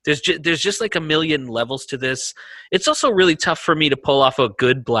 There's just like a million levels to this. It's also really tough for me to pull off a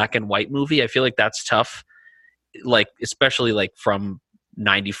good black and white movie. I feel like that's tough, like especially like from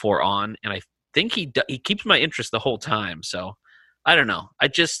 94 on, and I think he keeps my interest the whole time. So I don't know. I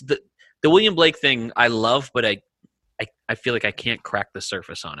just the William Blake thing I love, but I feel like I can't crack the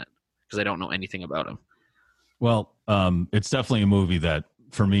surface on it because I don't know anything about him. Well, it's definitely a movie that,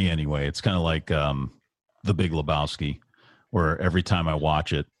 for me anyway, it's kind of like The Big Lebowski, where every time I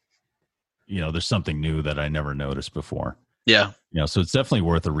watch it, there's something new that I never noticed before. Yeah. So it's definitely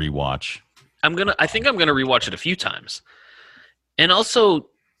worth a rewatch. I think I'm gonna rewatch it a few times. And also,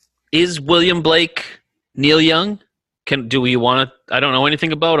 is William Blake Neil Young? Do we want to? I don't know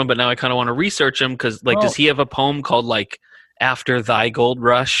anything about him, but now I kind of want to research him because, does he have a poem called like "After Thy Gold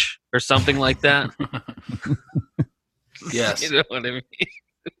Rush" or something like that? Yes. You know what I mean?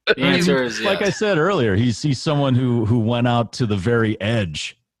 The answer is yes. Like I said earlier, he's someone who went out to the very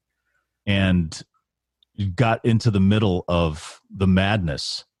edge and got into the middle of the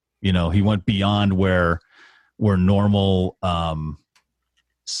madness. He went beyond where normal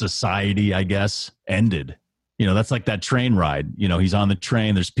society, I guess, ended. That's like that train ride. He's on the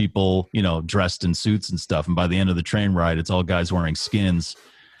train. There's people, dressed in suits and stuff. And by the end of the train ride, it's all guys wearing skins,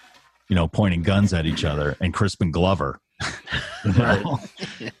 pointing guns at each other, and Crispin Glover.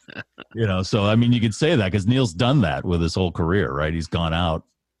 So I mean, you could say that because Neil's done that with his whole career, right? He's gone out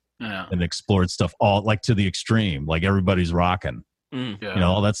and explored stuff all like to the extreme, like everybody's rocking.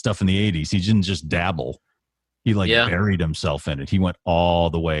 All that stuff in the 80s. He didn't just dabble. He buried himself in it. He went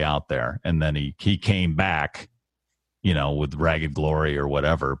all the way out there, and then he came back, with Ragged Glory or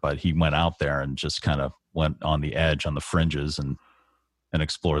whatever. But he went out there and just kind of went on the edge, on the fringes, and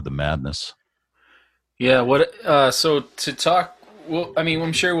explored the madness. Yeah. So to talk, well, I mean,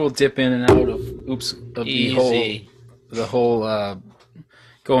 I'm sure we'll dip in and out of the whole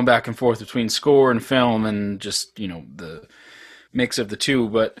going back and forth between score and film, and just the mix of the two.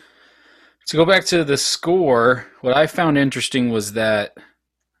 But to go back to the score, what I found interesting was that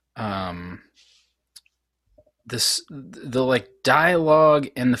the dialogue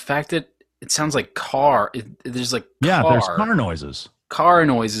and the fact that it sounds like there's car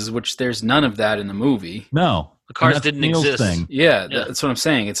noises, which there's none of that in the movie. No, the cars didn't Neil's exist. Thing. Yeah, that's what I'm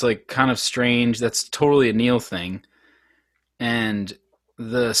saying. It's like kind of strange. That's totally a Neil thing. And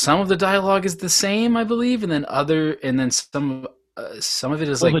some of the dialogue is the same, I believe, and then some of it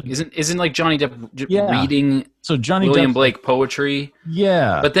is isn't like Johnny Depp reading William Blake poetry.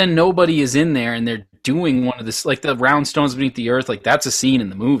 Yeah, but then nobody is in there, and they're doing one of this, like the round stones beneath the earth. Like that's a scene in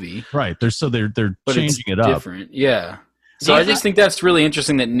the movie, right? They're changing it up. Different, yeah. So I just think that's really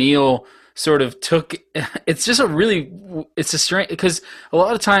interesting that Neil sort of took. It's just it's a strange, because a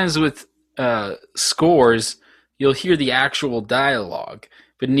lot of times with scores, you'll hear the actual dialogue,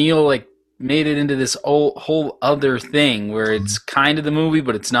 but Neil made it into this whole other thing where it's kind of the movie,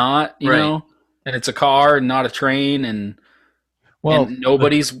 but it's not, you know, and it's a car and not a train. And Well, and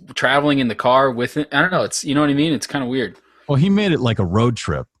nobody's traveling in the car with it. I don't know. It's, you know what I mean? It's kind of weird. well, he made it like a road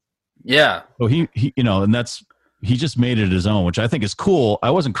trip. Yeah. So he and he just made it his own, which I think is cool.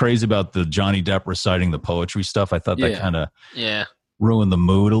 I wasn't crazy about the Johnny Depp reciting the poetry stuff. I thought that kind of ruined the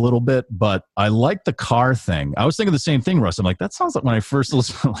mood a little bit, but I like the car thing. I was thinking the same thing, Russ. I'm like, that sounds like when I first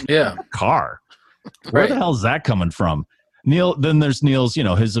listened, like, car. Where the hell is that coming from? Neil, then there's Neil's,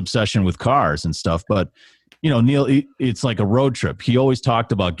 his obsession with cars and stuff. But, Neil, it's like a road trip. He always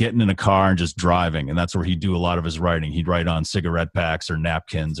talked about getting in a car and just driving. And that's where he'd do a lot of his writing. He'd write on cigarette packs or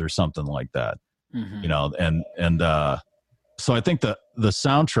napkins or something like that, so I think the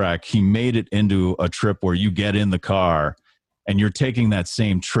soundtrack, he made it into a trip where you get in the car and you're taking that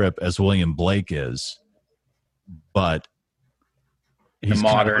same trip as William Blake is, but he's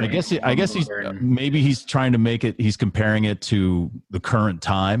modern. I guess he's trying to make it. He's comparing it to the current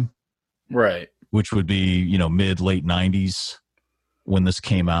time, right? Which would be mid-late 90s when this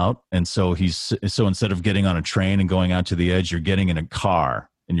came out, and so instead of getting on a train and going out to the edge, you're getting in a car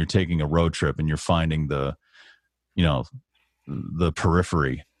and you're taking a road trip and you're finding the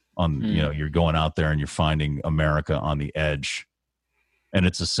periphery on you're going out there and you're finding America on the edge, and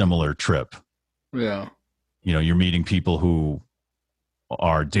it's a similar trip. Yeah. You're meeting people who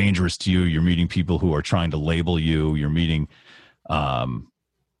are dangerous to you. You're meeting people who are trying to label you. You're meeting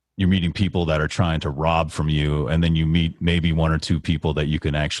people that are trying to rob from you, and then you meet maybe one or two people that you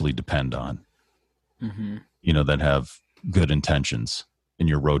can actually depend on. That have good intentions in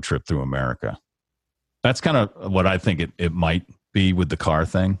your road trip through America. That's kind of what I think it might be with the car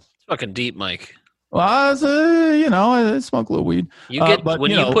thing. It's fucking deep, Mike. Well, I smoke a little weed. You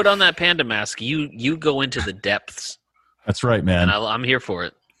put on that panda mask, you go into the depths. That's right, man. And I'm here for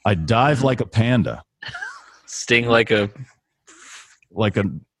it. I dive like a panda. Sting like an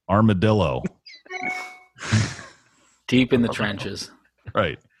armadillo. Deep in the trenches.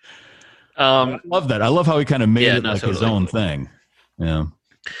 Right. I love that. I love how he kind of made it his own thing. Yeah.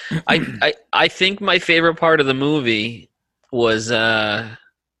 I think my favorite part of the movie was the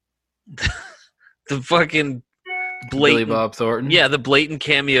fucking blatant Billy Bob Thornton. Yeah, the blatant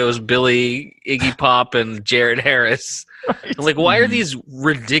cameos, Billy, Iggy Pop, and Jared Harris. Right. Like, why are these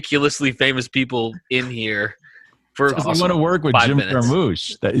ridiculously famous people in here? Because I want to work with Jim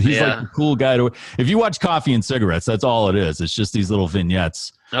Jarmusch. He's like a cool guy to. If you watch Coffee and Cigarettes, that's all it is. It's just these little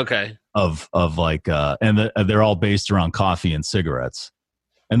vignettes. Okay. Of like, and they're all based around coffee and cigarettes.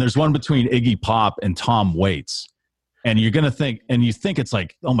 And there's one between Iggy Pop and Tom Waits. And you're going to think, and you think it's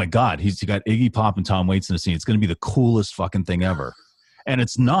like, oh my God, he's got Iggy Pop and Tom Waits in the scene. It's going to be the coolest fucking thing ever. And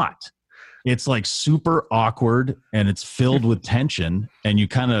it's not. It's like super awkward and it's filled with tension. And you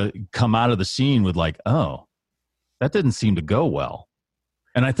kind of come out of the scene with like, oh, that didn't seem to go well.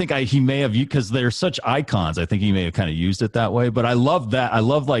 And I think he may have, because they're such icons, I think he may have kind of used it that way. But I love that. I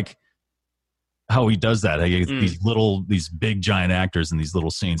love like how he does that. These big giant actors in these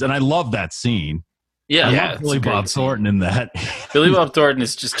little scenes. And I love that scene. Yeah, I love Billy Bob Thornton in that. Billy Bob Thornton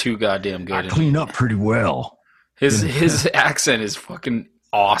is just too goddamn good. I clean up pretty well. His accent is fucking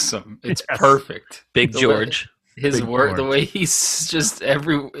awesome. It's perfect. Big George. The way he's just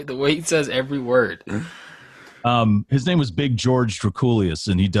the way he says every word. His name was Big George Draculius,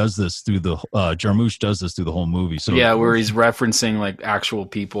 and he does this through the Jarmusch does this through the whole movie. So where he's referencing like actual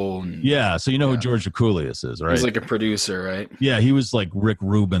people. And, so you know who George Draculius is, right? He's like a producer, right? Yeah, he was like Rick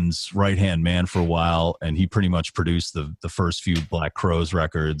Rubin's right-hand man for a while, and he pretty much produced the first few Black Crowes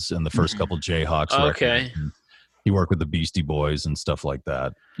records and the first couple Jayhawks records. Okay. He worked with the Beastie Boys and stuff like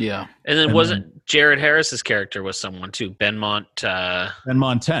that. Yeah. And then wasn't Jared Harris's character was someone too, Benmont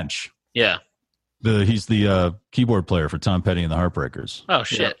Tench. Yeah. He's the keyboard player for Tom Petty and the Heartbreakers. Oh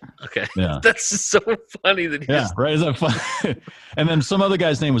shit! Yep. Okay, yeah, that's so funny that. Right. Is that fun? And then some other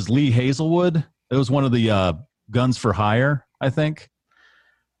guy's name was Lee Hazelwood. It was one of the Guns for Hire, I think.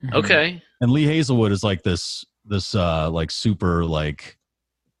 Okay. And Lee Hazelwood is like this like super like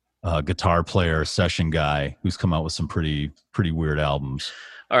guitar player session guy who's come out with some pretty weird albums.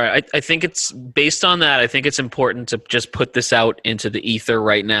 All right, I think it's based on that. I think it's important to just put this out into the ether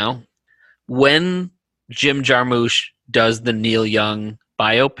right now. When Jim Jarmusch does the Neil Young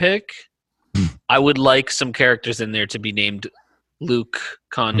biopic, I would like some characters in there to be named Luke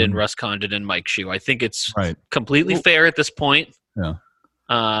Condon, Russ Condon, and Mike Shue. I think it's completely fair at this point. Yeah.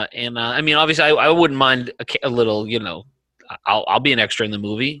 I mean, obviously, I wouldn't mind a little, I'll be an extra in the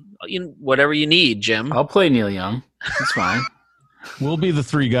movie. Whatever you need, Jim. I'll play Neil Young. It's fine. We'll be the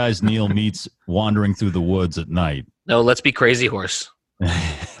three guys Neil meets wandering through the woods at night. No, let's be Crazy Horse.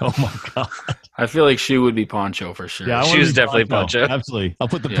 Oh my God! I feel like she would be Poncho for sure. Yeah, I She wanna was be definitely Poncho. Absolutely. I'll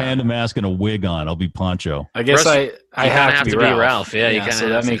put the Yeah. panda mask and a wig on. I'll be Poncho. I guess Russ, I you have kinda to be Ralph. Yeah, you kinda so have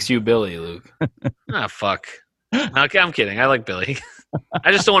that to. makes you Billy, Luke. Ah, fuck. No, okay, I'm kidding. I like Billy.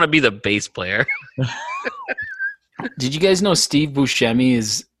 I just don't want to be the bass player. Did you guys know Steve Buscemi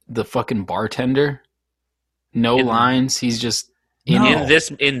is the fucking bartender? No In- lines. He's just in No.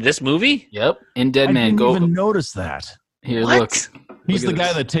 In this movie? Yep, in Dead I Man. didn't Go even notice that. here. What? Look. He's Look the at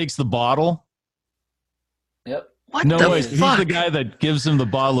guy this. that takes the bottle. Yep. What No the way. fuck? He's the guy that gives him the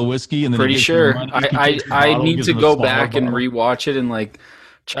bottle of whiskey and then Pretty he gives him sure. the money. He I takes the I bottle, need gives to him a go smaller back and bottle. rewatch it and like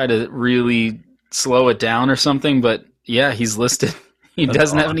try to really slow it down or something. But yeah, he's listed. He That's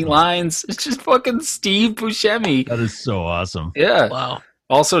doesn't have any awesome. lines. It's just fucking Steve Buscemi. That is so awesome. Yeah. Wow.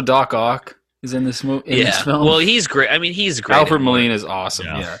 Also, Doc Ock is in this movie. Yeah. This film. Well, he's great. I mean, he's great. Alfred in it. Molina is awesome.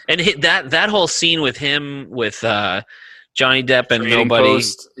 Yeah. Yeah. And that whole scene with him with Johnny Depp and Trading nobody.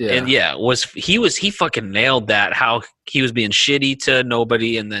 Post, yeah. And yeah, he fucking nailed that. How he was being shitty to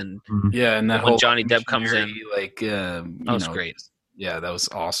nobody, and then Yeah, and that when whole Johnny Depp comes in, like that was great. Yeah, that was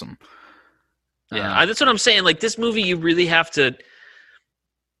awesome. Yeah, that's what I'm saying. Like this movie, you really have to.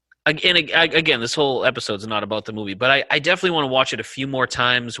 Again, this whole episode's not about the movie, but I definitely want to watch it a few more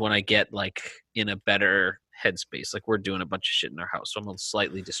times when I get like in a better headspace. Like we're doing a bunch of shit in our house, so I'm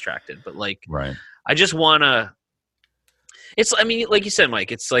slightly distracted. But like, Right. I just want to. It's. I mean, like you said,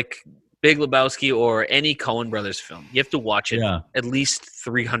 Mike. It's like Big Lebowski or any Coen Brothers film. You have to watch it Yeah. at least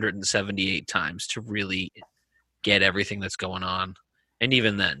 378 times to really get everything that's going on, and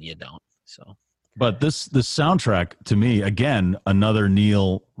even then, you don't. So. But this soundtrack to me, again, another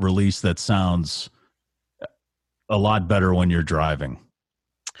Neil release that sounds a lot better when you're driving.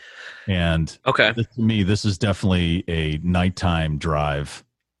 And Okay. to me, this is definitely a nighttime drive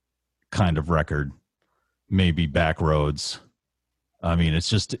kind of record. Maybe back roads. I mean,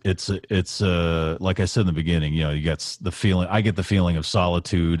 it's like I said in the beginning, you know, you get the feeling. I get the feeling of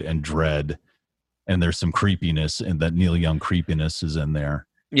solitude and dread, and there's some creepiness, and that Neil Young creepiness is in there.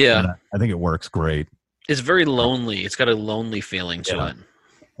 Yeah. And I think it works great. It's very lonely. It's got a lonely feeling to Yeah. it.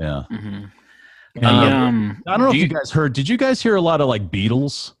 Yeah. Mm-hmm. And, I don't know if you guys heard. Did you guys hear a lot of like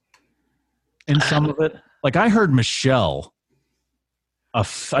Beatles in some of it? Like I heard Michelle. I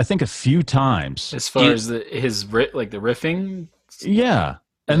think a few times. as far as the riffing. Yeah,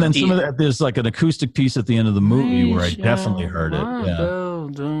 and then some of that. There's like an acoustic piece at the end of the movie where I definitely heard it. Yeah,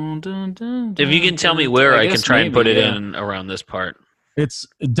 If you can tell me where, I can guess try and put it maybe, yeah. in around this part. it's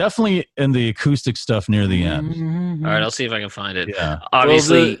definitely in the acoustic stuff near the end. Mm-hmm. All right, I'll see if I can find it. Yeah,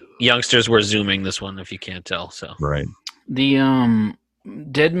 Obviously, youngsters were zooming this one, if you can't tell. So right. The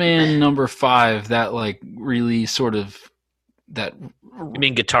Dead Man number 5, that like really sort of that. you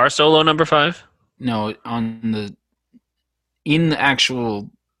mean guitar solo number 5? No, in the actual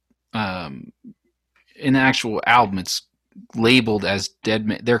album, it's labeled as Dead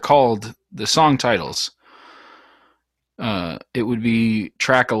Man. They're called the song titles. It would be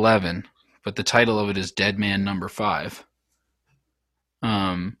track 11, but the title of it is Dead Man number 5.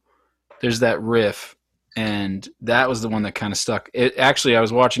 There's that riff, and that was the one that kind of stuck. Actually, I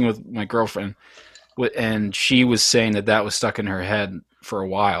was watching with my girlfriend, and she was saying that was stuck in her head for a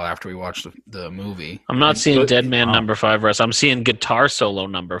while after we watched the movie. I'm not seeing But- Dead Man number 5, Russ. I'm seeing guitar solo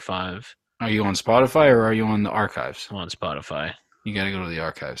number 5 Are you on Spotify or are you on the archives? on Spotify. You got to go to the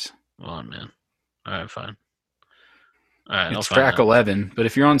archives. Hold on, man. All right, fine. All right, It's track 11, but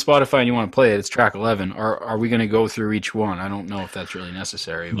if you're on Spotify and you want to play it, it's track 11. Or are we going to go through each one? I don't know if that's really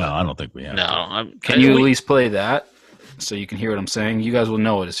necessary. No, but I don't think we have. No, can you at least play that so you can hear what I'm saying? You guys will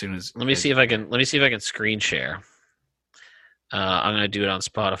know it as soon as. Let me see if I can screen share. I'm gonna do it on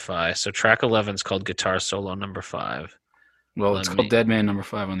Spotify. So track 11 is called Guitar Solo number 5. Well, it's Let called me- Dead Man number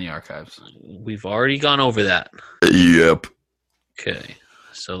 5 on the archives. We've already gone over that. Yep. Okay,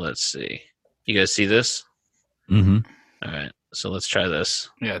 so let's see. You guys see this? Mm-hmm. All right, so let's try this.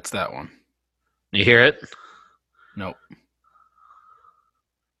 Yeah, it's that one. You hear it? Nope.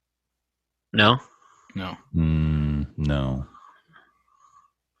 No? No. No.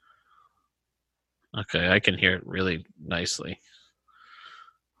 Okay, I can hear it really nicely.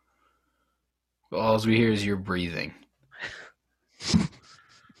 All we hear is your breathing.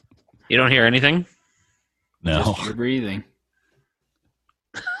 You don't hear anything? No. Just your breathing.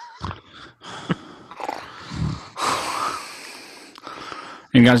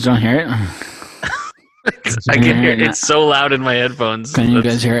 You guys don't hear it? I can hear it. It's so loud in my headphones. Can you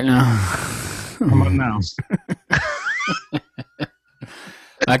That's- guys hear it now? Come on now.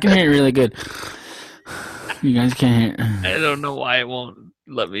 I can hear it really good. You guys can't hear it. I don't know why it won't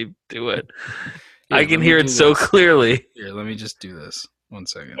let me do it. Here, I let can me hear do it so this. clearly. Here, let me just do this. 1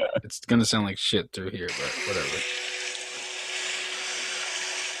 second. It's gonna sound like shit through here, but whatever.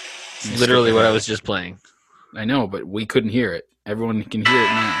 Literally what I was just playing. I know, but we couldn't hear it. Everyone can hear it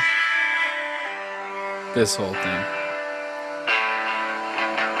now. This whole thing.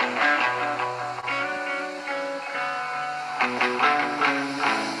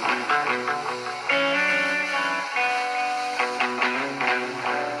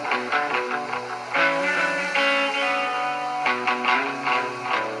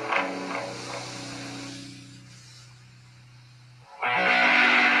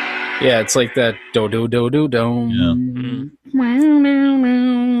 Yeah, it's like that do do do do do.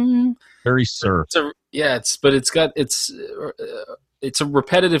 Very surf. It's a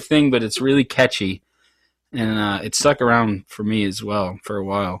repetitive thing, but it's really catchy, and it stuck around for me as well for a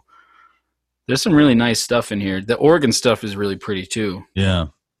while. There's some really nice stuff in here. The organ stuff is really pretty too. Yeah.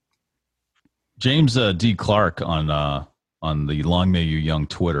 James D. Clark on the Long May You Young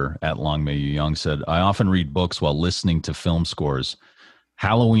Twitter at Long May You Young said, "I often read books while listening to film scores.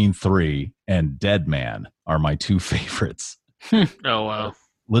 Halloween 3 and Dead Man are my two favorites." Oh, wow.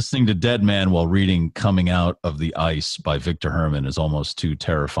 Listening to Dead Man while reading Coming Out of the Ice by Victor Herman is almost too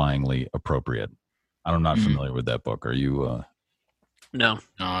terrifyingly appropriate. I'm not familiar with that book. Are you No,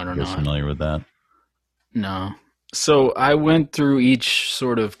 I don't you know. guys familiar with that? No. So I went through each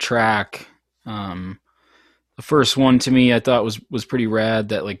sort of track. The first one to me I thought was pretty rad.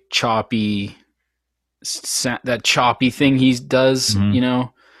 That like choppy thing he does, Mhm. you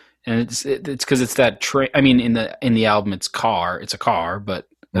know, and it's because it's that train. I mean, in the album, it's a car, but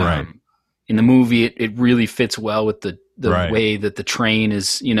Right. in the movie, it really fits well with the Right. way that the train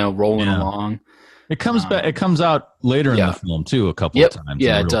is, you know, rolling Yeah. along. It comes back. It comes out later in yeah. the film too, a couple Yep. of times.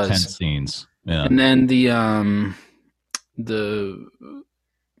 Yeah, in it real does. tense scenes. Yeah. And then the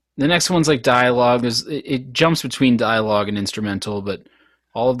next one's like dialogue. It jumps between dialogue and instrumental, but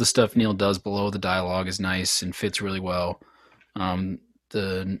all of the stuff Neil does below the dialogue is nice and fits really well.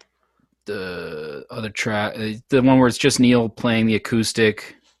 The other track, the one where it's just Neil playing the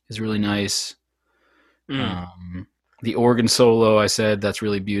acoustic, is really nice. The organ solo, I said, that's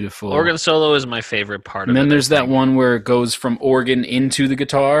really beautiful. Organ solo is my favorite part And of it. then there's I that think. one where it goes from organ into the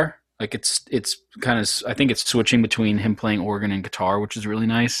guitar. Like it's kind of, I think it's switching between him playing organ and guitar, which is really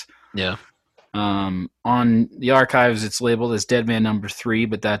nice. Yeah. On the archives, it's labeled as Dead Man number 3,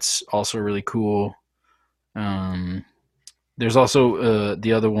 but that's also really cool. There's also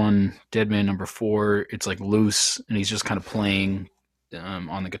the other one, Dead Man number 4. It's like loose, and he's just kind of playing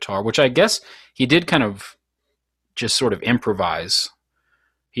on the guitar, which I guess he did kind of just sort of improvise.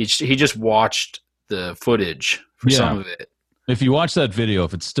 He just watched the footage for Yeah. some of it. If you watch that video,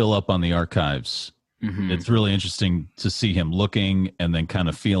 if it's still up on the archives, Mhm. it's really interesting to see him looking and then kind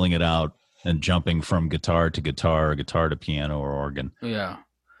of feeling it out and jumping from guitar to guitar, guitar to piano or organ. Yeah.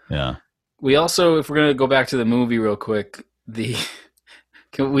 Yeah. We also, if we're going to go back to the movie real quick,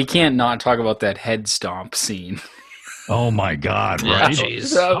 we can't not talk about that head stomp scene. Oh my God! Yeah, Right?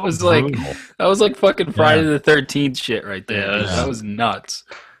 jeez. That was like Brutal. that was like fucking Friday the 13th shit right there. Yeah, dude. yeah. That was nuts.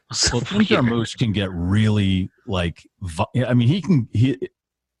 Well, Jim Jarmusch can get really like. I mean,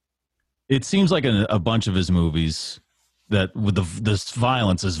 it seems like in a bunch of his movies that with this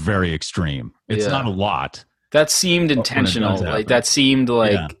violence is very extreme. It's Yeah. not a lot. That seemed it intentional. does Like happen. that seemed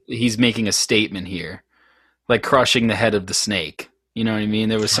like Yeah. he's making a statement here, like crushing the head of the snake. You know what I mean?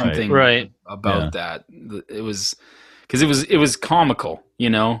 There was Right. something Right. about that. It was because it was comical. You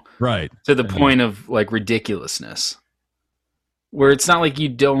know, Right. to the Yeah. point of like ridiculousness, where it's not like you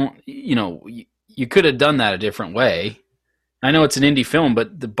don't, you know, you could have done that a different way. I know it's an indie film,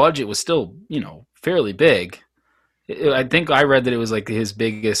 but the budget was still, you know, fairly big. I think I read that it was like his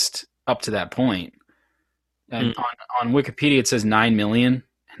biggest up to that point. And on Wikipedia it says 9 million,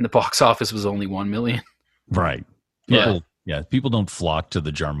 and the box office was only 1 million. Right. People don't flock to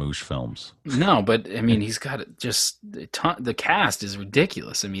the Jarmusch films. No, but I mean, he's got just a ton, the cast is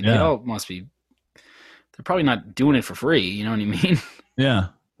ridiculous. I mean, they Yeah. all must be. They're probably not doing it for free. You know what I mean? Yeah.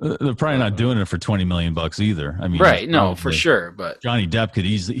 They're probably not doing it for $20 million either. I mean, Right? No, for probably- sure. But Johnny Depp could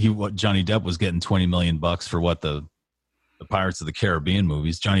easily Johnny Depp was getting $20 million for what the Pirates of the Caribbean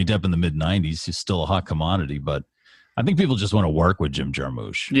movies. Johnny Depp in the mid-90s is still a hot commodity, but I think people just want to work with Jim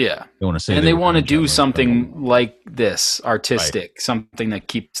Jarmusch. yeah, They want to say and they want to were do Jarmusch. something like this, artistic, something that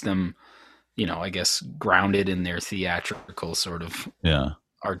keeps them, you know, I guess grounded in their theatrical sort of Yeah.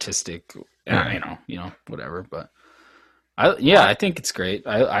 artistic, Yeah. you know, whatever. But I think it's great.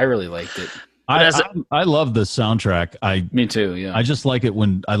 I really liked it. I love the soundtrack. Me too. Yeah. I just like it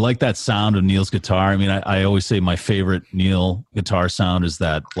when I like that sound of Neil's guitar. I mean, I always say my favorite Neil guitar sound is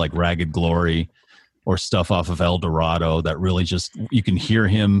that like Ragged Glory or stuff off of El Dorado that really just, you can hear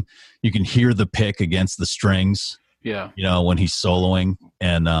him, you can hear the pick against the strings, Yeah. you know, when he's soloing.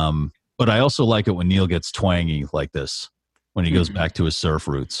 And, but I also like it when Neil gets twangy like this, when he goes back to his surf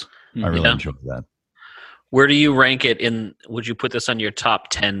roots. I really enjoy that. Where do you rank it in? Would you put this on your top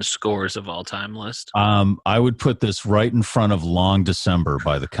 10 scores of all time list? I would put this right in front of Long December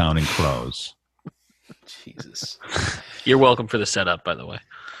by the Counting Crows. Jesus. You're welcome for the setup, by the way.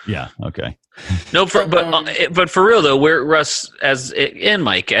 Yeah. Okay. No, but for real though, where Russ and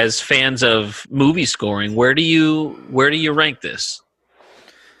Mike as fans of movie scoring, where do you rank this?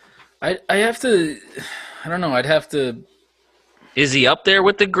 I have to. I don't know. I'd have to. Is he up there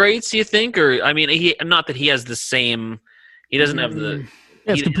with the greats, you think? Or, I mean, not that he has the same, he doesn't have the...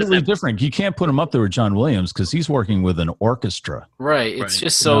 Yeah, it's completely different. You can't put him up there with John Williams because he's working with an orchestra. Right. It's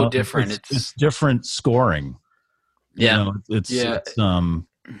just so different. It's different scoring. Yeah. It's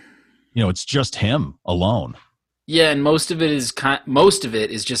just him alone. Yeah, and most of it is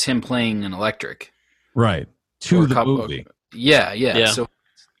just him playing an electric. Right. To the movie. Yeah. So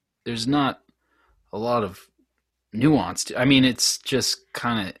there's not a lot of nuance. I mean, it's just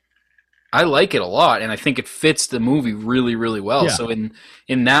kind of, I like it a lot, and I think it fits the movie really, really well. Yeah. So in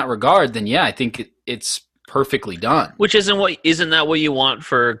that regard, then I think it's perfectly done. Which isn't that what you want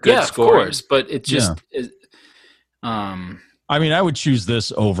for good scoring? Of course, but it just I mean, I would choose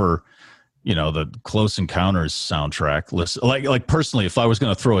this over, the Close Encounters soundtrack. Listen, like personally, if I was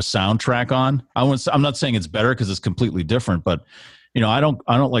going to throw a soundtrack on, I'm not saying it's better because it's completely different, but I don't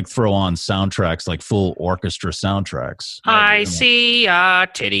like throw on soundtracks like full orchestra soundtracks. I see a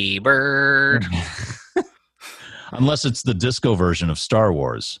titty bird. Unless it's the disco version of Star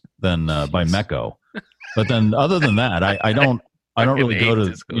Wars, then by Mecco. But then other than that, I don't really go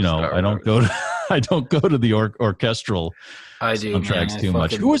to I don't go to the orchestral soundtracks too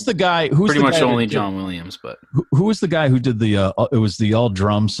much. Who was the guy? Pretty much only John Williams, but who was the guy who did the? It was the all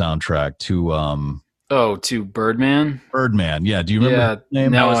drum soundtrack to. To Birdman? Birdman, yeah. Do you remember his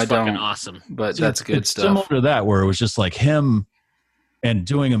name? No, That was fucking awesome. But that's good stuff. Similar to that, where it was just like him and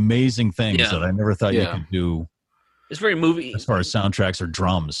doing amazing things that I never thought you could do. It's very movie as far as soundtracks or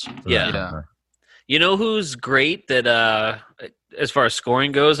drums. You know who's great that as far as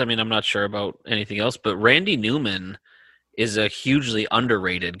scoring goes? I mean, I'm not sure about anything else, but Randy Newman is a hugely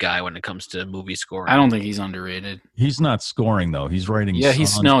underrated guy when it comes to movie scoring. I don't think he's underrated. He's not scoring though. He's writing. Yeah, he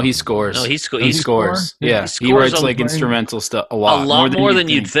scores. No, he scores. Yeah, he writes like instrumental stuff a lot more than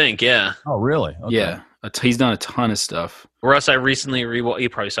you'd think. Yeah. Oh, really? Okay. Yeah, he's done a ton of stuff. Russ, I recently you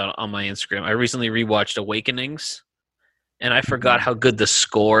probably saw it on my Instagram. I recently rewatched Awakenings, and I forgot how good the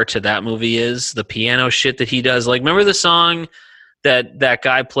score to that movie is. The piano shit that he does. Like, remember the song that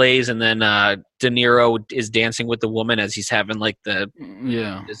guy plays, and then De Niro is dancing with the woman as he's having like the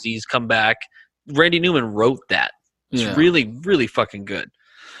disease come back. Randy Newman wrote that. It's really, really fucking good.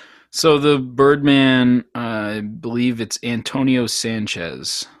 So the Birdman, I believe it's Antonio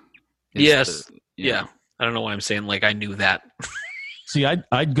Sanchez. Yes. Yeah. I don't know why I'm saying like I knew that. See,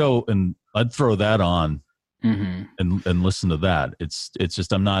 I'd go and I'd throw that on and listen to that. It's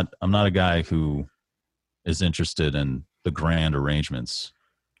just I'm not a guy who is interested in the grand arrangements.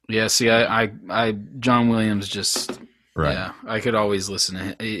 Yeah, see, I John Williams just I could always listen to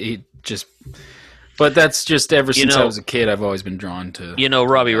him. He just, but that's just ever since I was a kid. I've always been drawn to.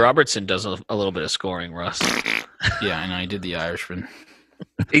 Robbie Robertson does a little bit of scoring, Russ. Yeah, I know. He did The Irishman.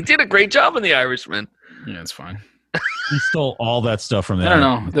 He did a great job in The Irishman. Yeah, it's fine. He stole all that stuff from there. I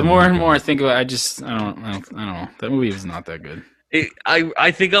don't know. The more and more I think about it, I don't know. That movie was not that good.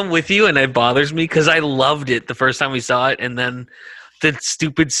 I think I'm with you, and it bothers me because I loved it the first time we saw it, and then the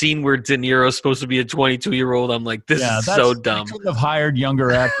stupid scene where De Niro's supposed to be a 22-year-old. I'm like, this is so dumb. They could have hired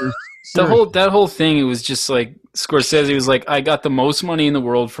younger actors. That whole thing, it was just like Scorsese was like, I got the most money in the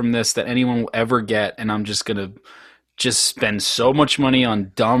world from this that anyone will ever get, and I'm just gonna spend so much money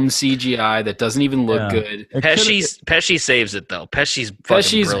on dumb CGI that doesn't even look good. Pesci saves it though. Pesci's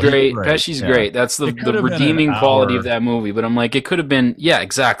great. Pesci's great. That's the redeeming quality of that movie. But I'm like, it could have been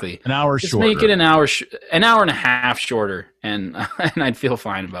exactly an hour just shorter. Make it an hour and a half shorter, and I'd feel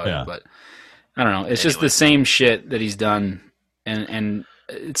fine about it. But I don't know. It's just the same shit that he's done, and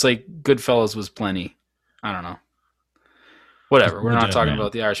it's like Goodfellas was plenty. I don't know. Whatever. We're not talking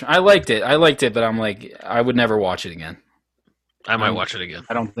about The Irishman. I liked it, but I'm like, I would never watch it again. I might watch it again.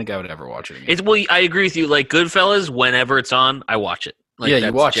 I don't think I would ever watch it again. I agree with you. Like Goodfellas, whenever it's on, I watch it. Like,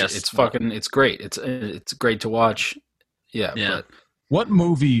 you watch it. It's great. It's great to watch. Yeah. But what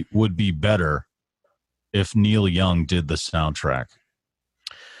movie would be better if Neil Young did the soundtrack?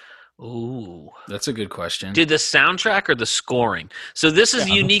 Ooh. That's a good question. Did the soundtrack or the scoring? So this is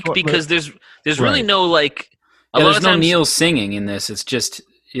unique because there's really Right. no like. There's no Neil singing in this. It's just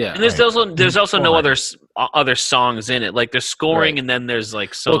And there's also no other songs in it. Like there's scoring and then there's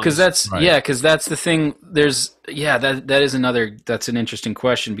like songs. Well, because that's the thing. That's an interesting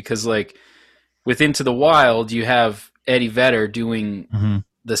question because like with Into the Wild, you have Eddie Vedder doing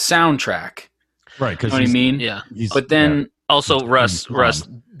the soundtrack. Right. You know what I mean? Yeah. But then also Russ,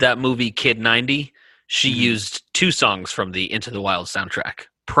 that movie Kid 90, she used 2 songs from the Into the Wild soundtrack.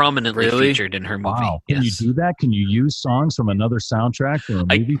 Prominently featured in her movie. Wow. Can you do that? Can you use songs from another soundtrack or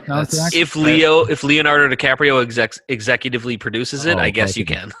a movie soundtrack? If Leonardo DiCaprio executively produces it, I guess you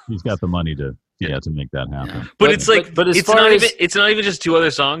can. He's got the money to make that happen. Yeah. But it's like but it's not even just 2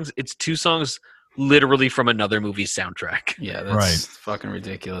 other songs. It's 2 songs literally from another movie's soundtrack. Yeah, that's fucking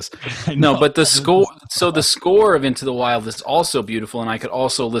ridiculous. No, but the score. So the score of Into the Wild is also beautiful, and I could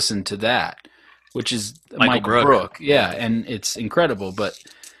also listen to that, which is Michael Brook. Yeah, and it's incredible. But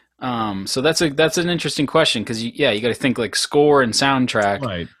so that's an interesting question because you got to think like score and soundtrack.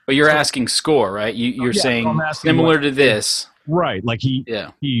 Right. But you're asking score, right? You're saying similar to this. Right. Like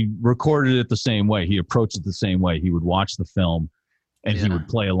he recorded it the same way. He approached it the same way. He would watch the film and he would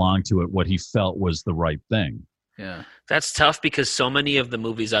play along to it what he felt was the right thing. Yeah. That's tough because so many of the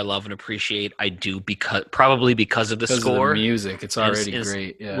movies I love and appreciate, I do because of the score. Of the music. It's already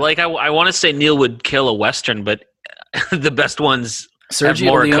great. Yeah. Like I want to say Neil would kill a Western, but the best ones have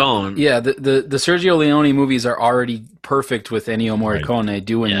Morricone. The Sergio Leone movies are already perfect with Ennio Morricone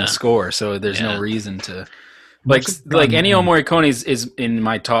doing the score, so there's no reason to like Ennio Morricone is in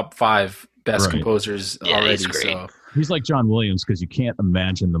my top 5 best composers already. So he's like John Williams because you can't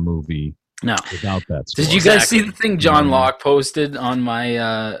imagine the movie without that score. Did you guys see the thing John Locke posted on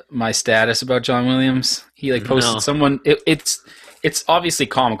my my status about John Williams? He posted someone. It's obviously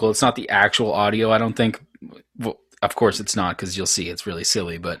comical. It's not the actual audio. I don't think. Well, of course it's not because you'll see it's really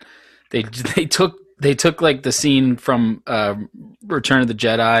silly. But they took like the scene from Return of the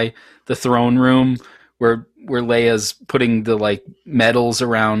Jedi, the throne room where Leia's putting the like medals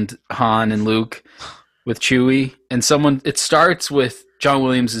around Han and Luke with Chewie, and it starts with John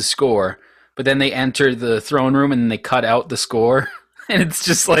Williams' score, but then they enter the throne room and they cut out the score, and it's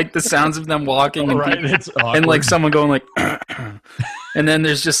just like the sounds of them walking and like someone going like, and then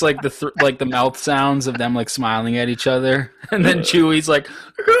there's just like the mouth sounds of them like smiling at each other, and then Chewie's like,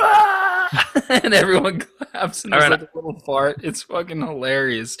 and everyone claps, and there's like a little fart. It's fucking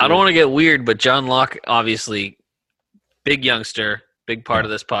hilarious. Dude. I don't want to get weird, but John Locke, obviously, big youngster, big part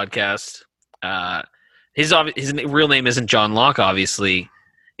of this podcast. His real name isn't John Locke, obviously.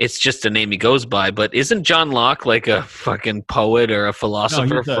 It's just a name he goes by. But isn't John Locke like a fucking poet or a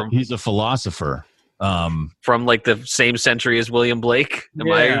philosopher? No, he's a philosopher. From like the same century as William Blake?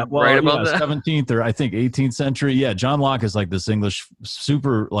 Am I right about that? 17th or I think 18th century. Yeah, John Locke is like this English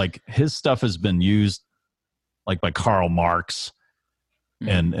super, like his stuff has been used like by Karl Marx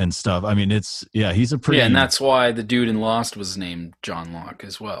and stuff. I mean, he's a pretty... Yeah, and that's why the dude in Lost was named John Locke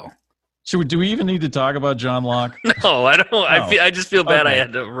as well. Do we even need to talk about John Locke? No, I don't. No. I just feel bad I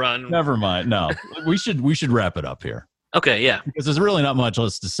had to run. Never mind. No, we should wrap it up here. Okay, yeah. Because there's really not much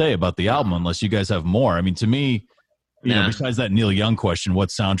else to say about the album unless you guys have more. I mean, to me, you know, besides that Neil Young question, what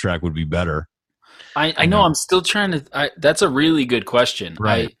soundtrack would be better? I know. I'm still trying to. That's a really good question.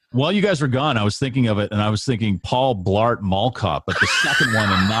 Right. While you guys were gone, I was thinking of it, and I was thinking Paul Blart Mall Cop, but the second one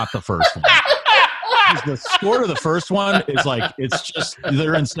and not the first one. The score to the first one is like, it's just,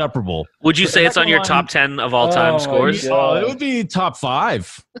 they're inseparable. Would you say it's on your top 10 of all time scores? It would be top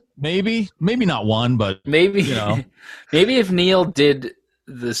 5, maybe not 1, but maybe, you know. Maybe if Neil did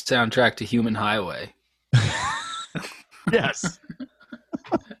the soundtrack to Human Highway. Yes.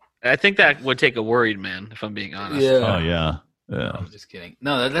 I think that would take a worried man, if I'm being honest. Yeah. Oh, yeah. Yeah. I'm just kidding.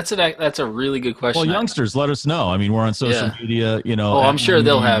 No, that's a really good question. Well, youngsters, let us know. I mean, we're on social media, you know. Oh, I'm sure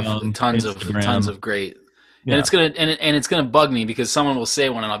they'll have tons of great. Yeah. And it's gonna bug me because someone will say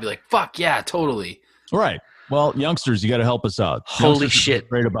one and I'll be like, "Fuck yeah, totally." Right. Well, youngsters, you got to help us out. Holy shit!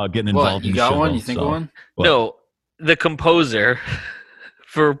 Great about getting involved. You got one? You think of one? No, the composer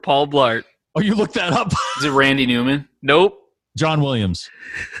for Paul Blart. Oh, you looked that up? Is it Randy Newman? Nope. John Williams.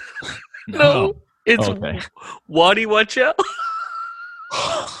 No. It's Waddy Wachell.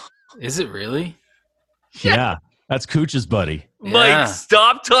 Is it really? Yeah, that's Cooch's buddy. Mike,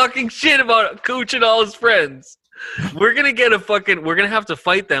 stop talking shit about Cooch and all his friends. We're gonna have to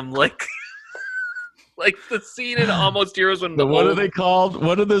fight them like the scene in Almost Heroes when what are they called?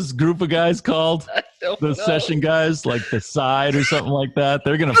 What are this group of guys called? The session guys, like the Side or something like that.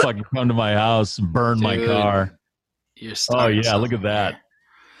 They're gonna fucking come to my house and burn my car. You're oh yeah, look at that.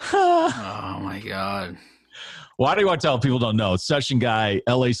 Oh my god. Why do you want to tell people don't know? Session guy,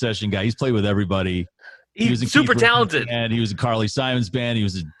 LA session guy. He's played with everybody. He's in super Keith talented. And he was in Carly Simon's band. He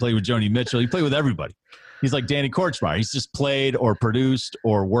played with Joni Mitchell. He played with everybody. He's like Danny Korchmar. He's just played or produced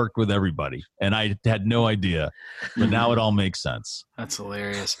or worked with everybody. And I had no idea, but now it all makes sense. That's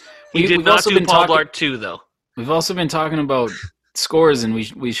hilarious. He did not do Paul Blart 2, though. We've also been talking about scores, and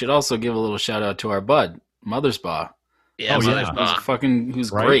we should also give a little shout out to our bud, Mothersbaugh. Yeah,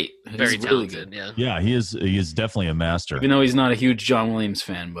 Who's Right? great. Very He's really talented. good. Yeah. Yeah, he is definitely a master. Even though he's not a huge John Williams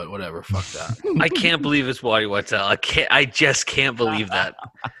fan, but whatever, fuck that. I can't believe it's Waddy Wachtel. I just can't believe that.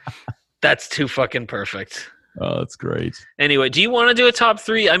 That's too fucking perfect. Oh, that's great. Anyway, do you want to do a top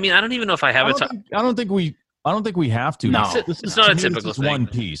 3? I mean, I don't even know if I have a top. I don't think we have to. No. It's not a typical thing. One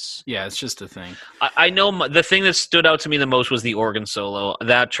piece. Yeah, it's just a thing. I know the thing that stood out to me the most was the organ solo.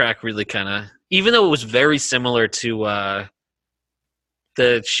 That track really kind of, even though it was very similar to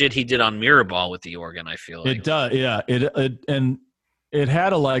the shit he did on Mirrorball with the organ, I feel like. It does, yeah. It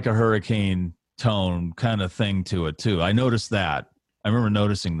had a hurricane tone kind of thing to it too. I noticed that. I remember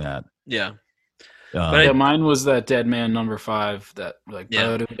noticing that. Yeah. Yeah, mine was that Dead Man number 5. That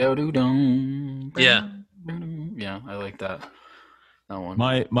Yeah. Yeah, I like that. That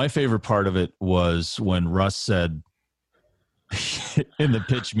one. My favorite part of it was when Russ said in the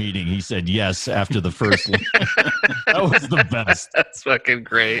pitch meeting, he said yes after the first line. That was the best. That's fucking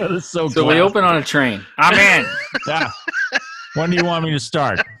great. That is so So we open on a train. I'm in. Yeah. When do you want me to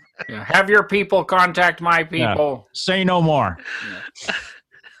start? Yeah, have your people contact my people. Say no more.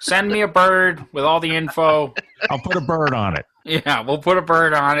 Send me a bird with all the info. I'll put a bird on it. Yeah, we'll put a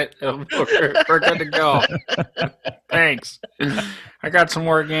bird on it. We're good to go. Thanks. I got some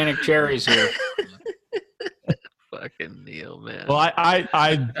organic cherries here. Fucking Neil, man. Well,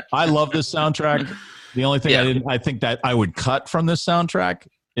 I love this soundtrack. The only thing I think that I would cut from this soundtrack,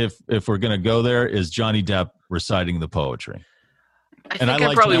 if we're gonna go there, is Johnny Depp reciting the poetry. I think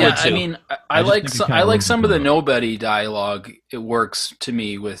I probably that. would too. I mean, I like some of the nobody dialogue. It works to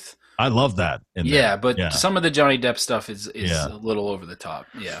me with. I love that. But some of the Johnny Depp stuff is a little over the top.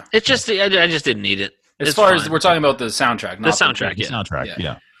 Yeah, it's just I just didn't need it. As far as we're talking about the soundtrack, not the soundtrack, The soundtrack,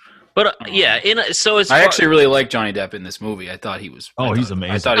 yeah. But I actually really like Johnny Depp in this movie. I thought he was. He's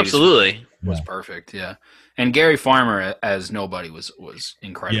amazing. I thought absolutely he was perfect. Yeah, and Gary Farmer as nobody was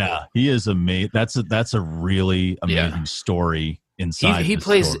incredible. Yeah, he is amazing. That's a really amazing story inside. He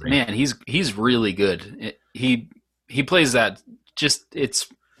plays story. man. He's really good. He plays that.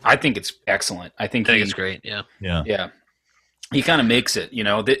 I think it's excellent. I think it's great. Yeah. Yeah. He kind of makes it. You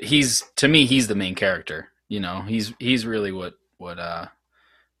know, he's the main character. You know, he's really what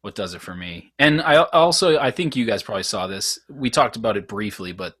does it for me. And I think you guys probably saw this. We talked about it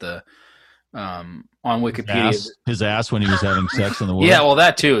briefly, but the on Wikipedia, his ass when he was having sex in the woods. Yeah, well,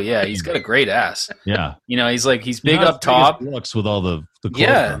 that too. Yeah, he's got a great ass. Yeah, you know, he's big up top. Looks with all the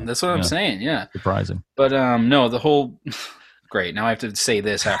yeah, that's what I'm saying. Yeah, surprising. But no, the whole. Great. Now I have to say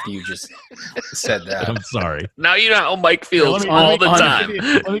this after you just said that. I'm sorry. Now you know how Mike feels all the time.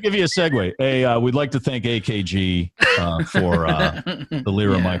 Let me give you a segue. Hey, we'd like to thank AKG for the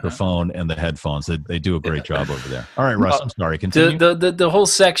Lyra microphone and the headphones. They do a great job over there. All right, Russ, I'm sorry. Continue. The whole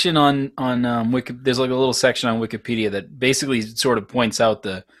section on there's like a little section on Wikipedia that basically sort of points out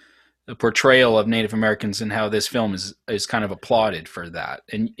the portrayal of Native Americans and how this film is kind of applauded for that.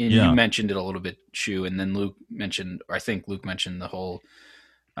 And you mentioned it a little bit, Shu, and then Luke mentioned the whole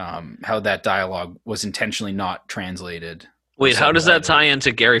how that dialogue was intentionally not translated. Wait, how does that tie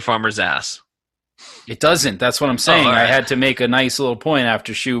into Gary Farmer's ass? It doesn't. That's what I'm saying. Right. I had to make a nice little point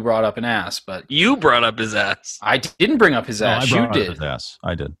after Shu brought up an ass, but you brought up his ass. I didn't bring up his ass. Shu did. His ass.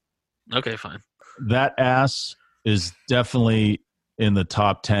 I did. Okay, fine. That ass is definitely in the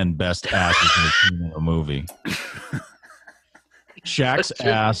top 10 best asses in a movie. Shaq's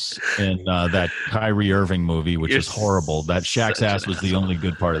ass in that Kyrie Irving movie, which is horrible. That Shaq's ass was the only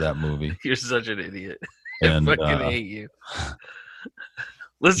good part of that movie. You're such an idiot. And, I fucking hate you.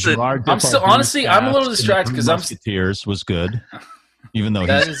 Listen, I'm still honestly I'm a little distracted because Musketeers was good, even though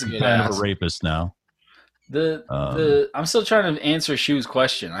he's kind of a rapist now. I'm still trying to answer Shu's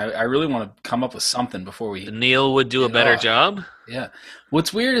question. I really want to come up with something before we. Neil would do a better job. Yeah.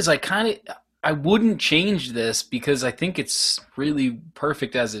 What's weird is I wouldn't change this because I think it's really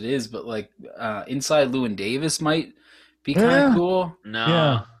perfect as it is. But like Inside Llewyn Davis might be kind of cool. No.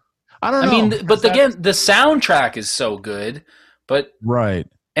 Yeah. I don't know. I mean, but again, the soundtrack is so good. But right.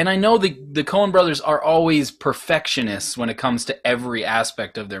 And I know the Coen brothers are always perfectionists when it comes to every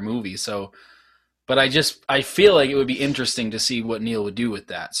aspect of their movie. So. But I feel like it would be interesting to see what Neil would do with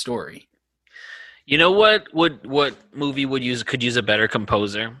that story. You know what movie could use a better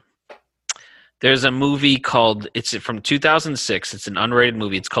composer? There's a movie called, it's from 2006. It's an unrated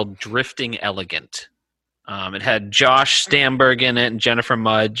movie. It's called Drifting Elegant. It had Josh Stamberg in it and Jennifer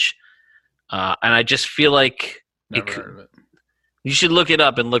Mudge. And I just feel like Never heard of it. you should look it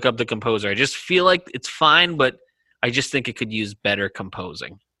up and look up the composer. I just feel like it's fine, but I just think it could use better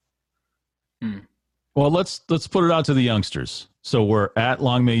composing. Well, let's put it out to the youngsters. So we're at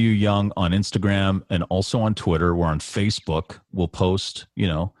Long May You Young on Instagram and also on Twitter. We're on Facebook. We'll post,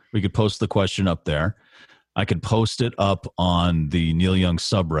 we could post the question up there. I could post it up on the Neil Young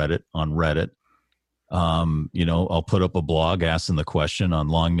subreddit on Reddit. I'll put up a blog asking the question on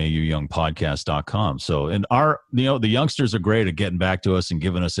longmayouyoungpodcast.com. So, and the youngsters are great at getting back to us and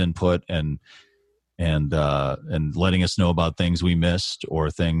giving us input and letting us know about things we missed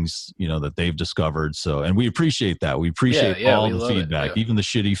or things, that they've discovered. So, and we appreciate that. We appreciate all the feedback, even the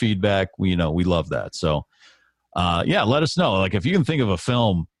shitty feedback. We love that. So, let us know. Like if you can think of a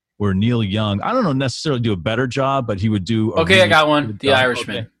film where Neil Young, I don't know necessarily do a better job, but he would do. Okay, I got one. The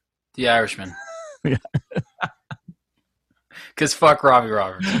Irishman. Okay. The Irishman. Because fuck Robbie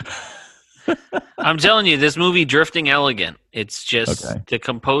Roberts. I'm telling you, this movie, Drifting Elegant, it's just the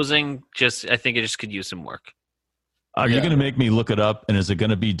composing. I think it just could use some work. Are you going to make me look it up? And is it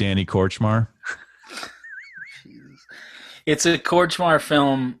going to be Danny Korchmar? It's a Korchmar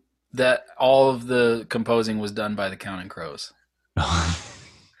film that all of the composing was done by the Counting Crows.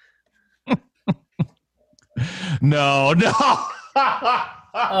 No.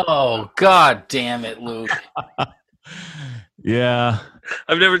 Oh, God damn it, Luke. Yeah.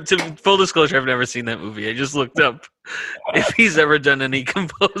 To full disclosure, I've never seen that movie. I just looked up if he's ever done any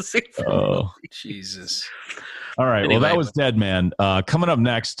composing. Oh, Jesus. All right. Anyway, well, that was Dead Man. Coming up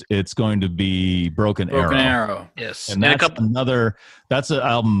next, it's going to be Broken Arrow. Yes. And that's an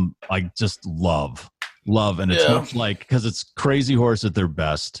album I just love. And it's much like, because it's Crazy Horse at their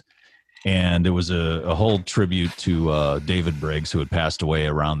best. And it was a whole tribute to David Briggs, who had passed away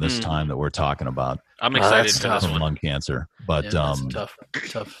around this time that we're talking about. I'm excited for this from one. Lung cancer, but that's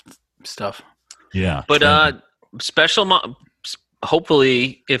tough stuff. Yeah, but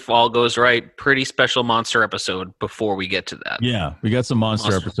hopefully, if all goes right, pretty special monster episode before we get to that. Yeah, we got some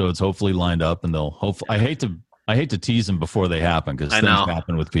monster episodes hopefully lined up, and they'll hopefully. I hate to tease them before they happen because things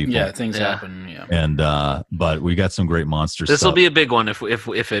happen with people. Yeah, things happen. Yeah, and but we got some great monster stuff. This will be a big one if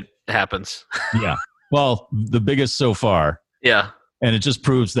it happens. Yeah, well, the biggest so far. Yeah, and it just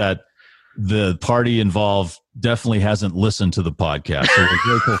proves that the party involved definitely hasn't listened to the podcast, so we're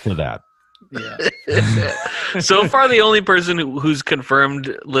grateful for that. Yeah. So far, the only person who's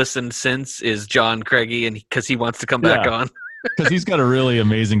confirmed listened since is John Craigie, and because he wants to come back on. Because he's got a really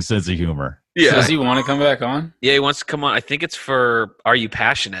amazing sense of humor. Yeah. Does he want to come back on? Yeah, he wants to come on. I think it's for Are You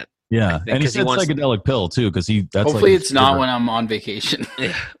Passionate? Yeah, and he said psychedelic pill too, because hopefully it's not when I'm on vacation.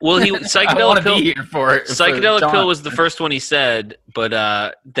 Yeah. Well, psychedelic pill. Be here for it. Psychedelic pill was the first one he said,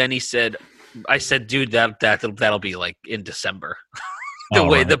 but then he said, "I said, dude, that'll be like in December,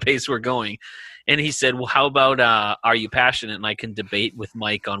 the pace we're going." And he said, "Well, how about Are You Passionate?" And I can debate with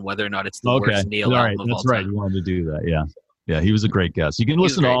Mike on whether or not it's the worst Neil album of all time. That's right. You wanted to do that, yeah. Yeah, he was a great guest. You can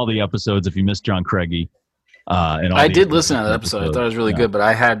listen to all the episodes if you missed John Craigie. I did listen to that episode. I thought it was really good, but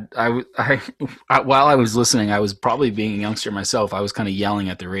I while I was listening, I was probably being a youngster myself. I was kind of yelling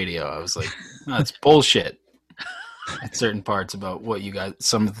at the radio. I was like, "That's bullshit." At certain parts about what you guys,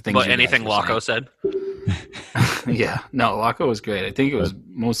 some of the things. But anything Laco said. Yeah, no, Laco was great. I think it was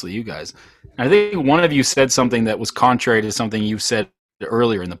mostly you guys. I think one of you said something that was contrary to something you said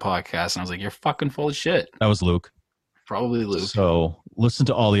earlier in the podcast, and I was like, "You're fucking full of shit." That was Luke. Probably Luke. So listen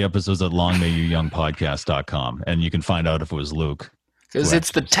to all the episodes at longmayouyoungpodcast.com, and you can find out if it was Luke. Because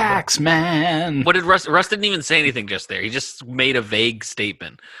it's the tax man. What did Russ didn't even say anything just there. He just made a vague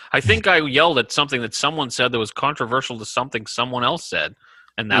statement. I think I yelled at something that someone said that was controversial to something someone else said.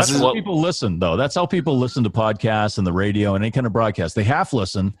 And that's how people listen, though. That's how people listen to podcasts and the radio and any kind of broadcast. They half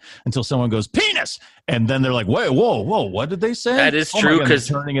listen until someone goes, penis! And then they're like, wait, whoa, what did they say? That is true, because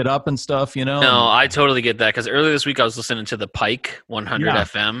turning it up and stuff, you know? No, I totally get that, because earlier this week I was listening to the Pike 100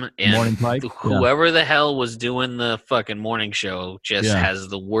 FM, and Morning Pike. Whoever the hell was doing the fucking morning show just has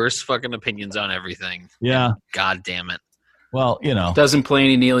the worst fucking opinions on everything. Yeah. And God damn it. Well, you know. Doesn't play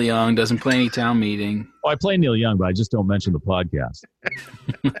any Neil Young, doesn't play any Town Meeting. Well, I play Neil Young, but I just don't mention the podcast.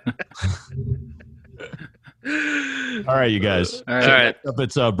 All right, you guys. All right.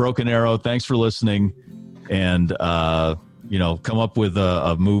 It's Broken Arrow. Thanks for listening. And, come up with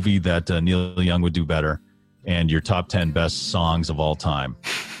a movie that Neil Young would do better and your top 10 best songs of all time.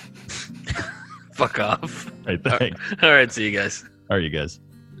 Fuck off. All right, thanks. All right, see you guys. All right, you guys.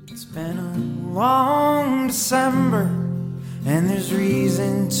 It's been a long December, and there's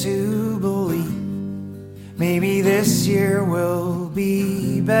reason to believe maybe this year will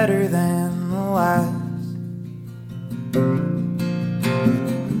be better than the last.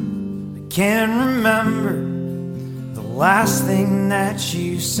 I can't remember the last thing that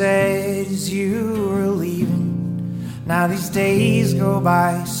you said as you were leaving. Now these days go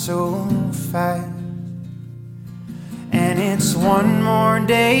by so fast, and it's one more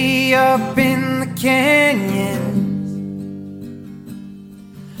day up in the canyon,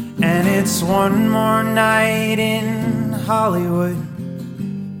 and it's one more night in Hollywood.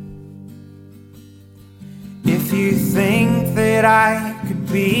 If you think that I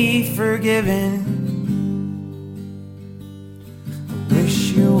could be forgiven, I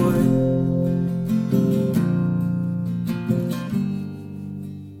wish you would.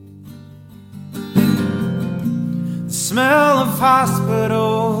 The smell of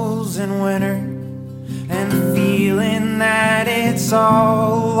hospitals in winter, and the feeling that it's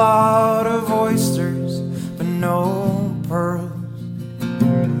all a lot of oysters but no pearls.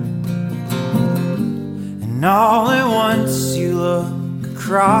 And all at once you look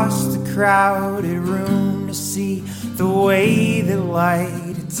across the crowded room to see the way that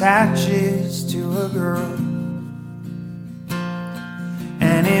light attaches to a girl.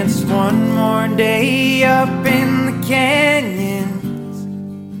 And it's one more day up in the canyons,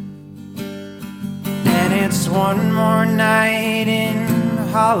 and it's one more night in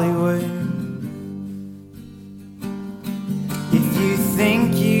Hollywood. If you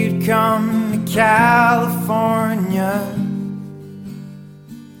think you'd come to California,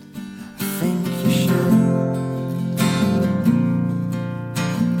 I think you should.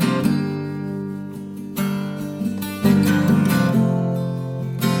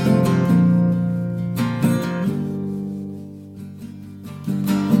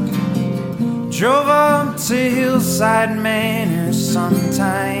 Drove up to Hillside Manor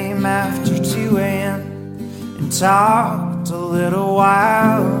sometime after 2 a.m. and talked a little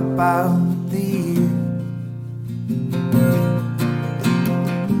while about the year.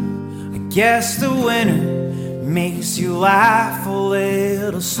 I guess the winter makes you laugh a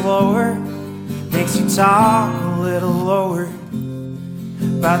little slower, makes you talk a little lower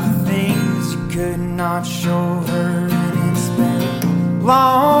about the things you could not show her. And it's been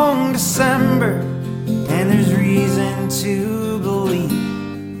long December, and there's reason to believe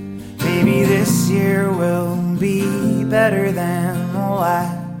maybe this year will be better than the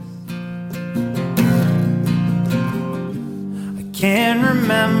last. I can't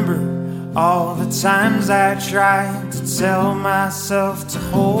remember all the times I tried to tell myself to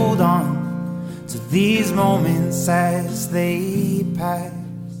hold on to these moments as they pass.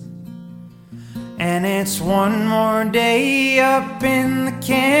 And it's one more day up in the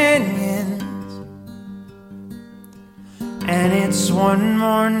canyons, and it's one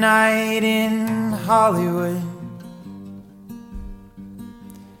more night in Hollywood.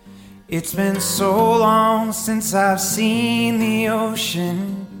 It's been so long since I've seen the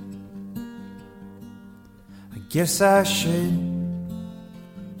ocean, I guess I should.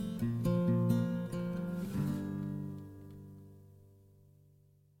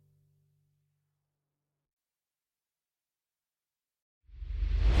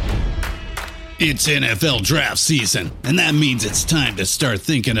 It's NFL draft season, and that means it's time to start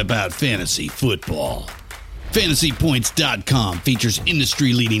thinking about fantasy football. FantasyPoints.com features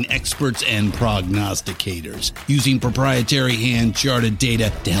industry-leading experts and prognosticators using proprietary hand-charted data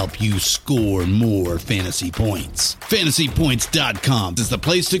to help you score more fantasy points. FantasyPoints.com is the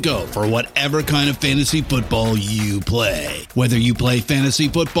place to go for whatever kind of fantasy football you play. Whether you play fantasy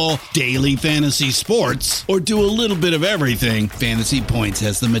football, daily fantasy sports, or do a little bit of everything, Fantasy Points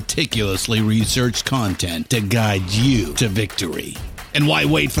has the meticulously researched content to guide you to victory. And why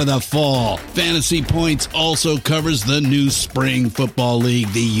wait for the fall? Fantasy Points also covers the new spring football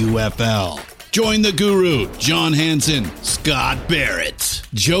league, the UFL. Join the guru, John Hansen, Scott Barrett,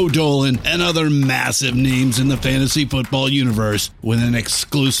 Joe Dolan, and other massive names in the fantasy football universe with an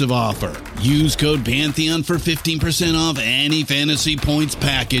exclusive offer. Use code Pantheon for 15% off any Fantasy Points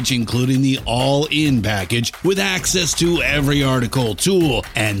package, including the all-in package, with access to every article, tool,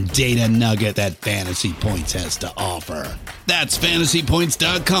 and data nugget that Fantasy Points has to offer. That's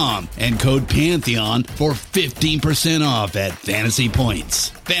FantasyPoints.com and code Pantheon for 15% off at Fantasy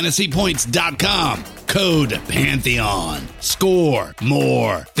Points. FantasyPoints.com, code Pantheon. Score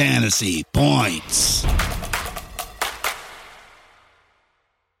more fantasy points.